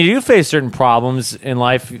tell you, when you do face certain problems in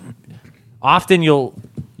life, often you'll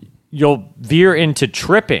veer into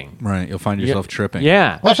tripping. Right. You'll find yourself tripping.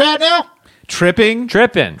 Yeah. What's that now? Tripping.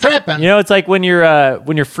 You know, it's like when you're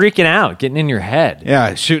freaking out, getting in your head.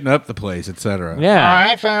 Yeah, shooting up the place, etc. Yeah. All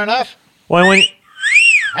right, fair enough. When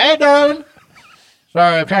hey, darling.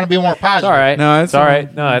 Sorry, I'm trying to be more positive. All right. No, it's all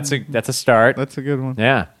right. No, that's a start. That's a good one.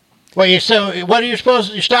 Yeah. Well, so what are you supposed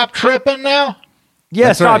to? You stop tripping now? Yeah,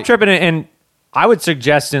 That's stop right. tripping, and I would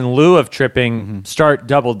suggest in lieu of tripping, start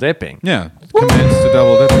double dipping. Yeah, commence to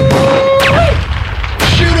double dipping.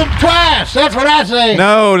 Shoot him twice. That's what I say.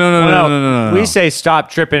 No. We say stop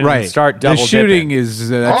tripping and start double The shooting dipping. is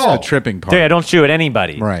that's the tripping part. Yeah, don't shoot at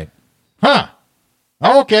anybody. Right. Huh.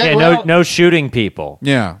 Okay. Yeah, well, no shooting people.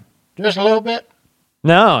 Yeah. just a little bit.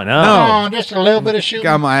 No. Oh, just a little bit of shooting.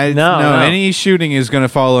 Come on, No. any shooting is going to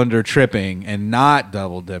fall under tripping and not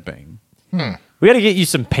double dipping. We got to get you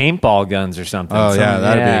some paintball guns or something. Oh, yeah,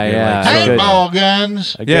 that'd be good. Like, Paintball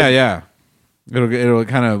guns. Yeah. It'll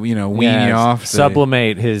kind of wean you off.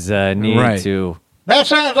 Sublimate his need to. That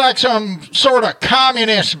sounds like some sort of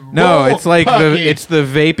communist. No, it's like the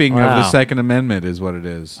bullpucky. vaping of Wow. the Second Amendment is what it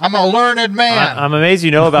is. I'm a learned man. I'm amazed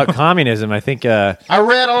you know about communism. I think I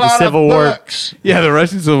read a lot Civil of War. books. Yeah, the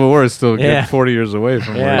Russian Civil War is still Yeah. 40 years away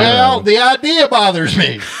from where Well, the idea bothers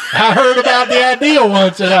me. I heard about the idea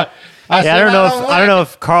once, and I said, I don't know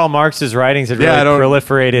if Karl Marx's writings had really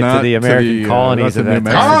proliferated to the American colonies at that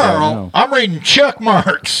time. Carl, I'm reading Chuck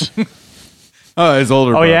Marx. Oh, his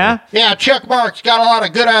older brother. Yeah? Yeah, Chuck Marx got a lot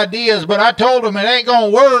of good ideas, but I told him it ain't going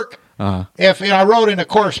to work. If I wrote in a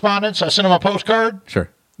correspondence, I sent him a postcard. Sure.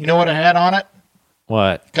 You know what it had on it?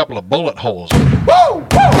 What? A couple of bullet holes. Woo! Woo!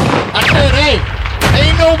 I said, hey,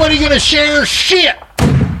 ain't nobody going to share shit.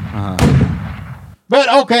 But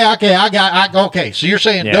okay. So you're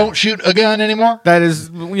saying don't shoot a gun anymore? That is,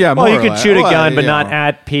 yeah. Well, you could shoot a gun, but not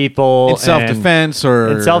at people. In self-defense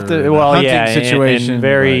or in hunting situation. in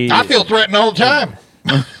very. I feel threatened all the time.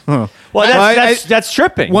 Well, that's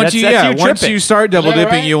tripping. Once That's you start double Is that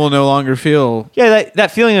dipping, right? you will no longer feel. Yeah,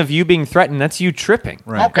 that feeling of you being threatened, that's you tripping.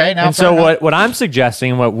 Right. Okay, now And so what I'm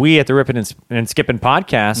suggesting, what we at the Rippin' and Skippin'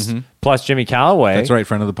 podcast, plus Jimmy Calloway. That's right,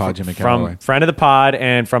 friend of the pod, Jimmy Calloway. From friend of the pod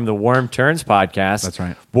and from the Worm Turns podcast. That's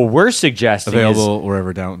right. What we're suggesting Available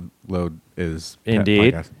wherever download is.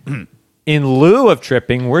 Indeed. podcast. in lieu of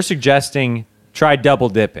tripping, we're suggesting try double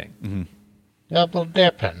dipping. Double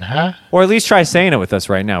dipping, huh? Or at least try saying it with us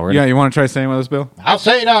right now. Yeah, you want to try saying with us, Bill? I'll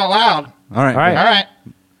say it out loud. All right. All right.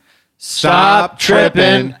 Stop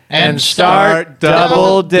tripping and start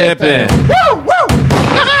double dipping. Woo! Woo!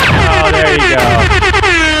 Oh, there you go.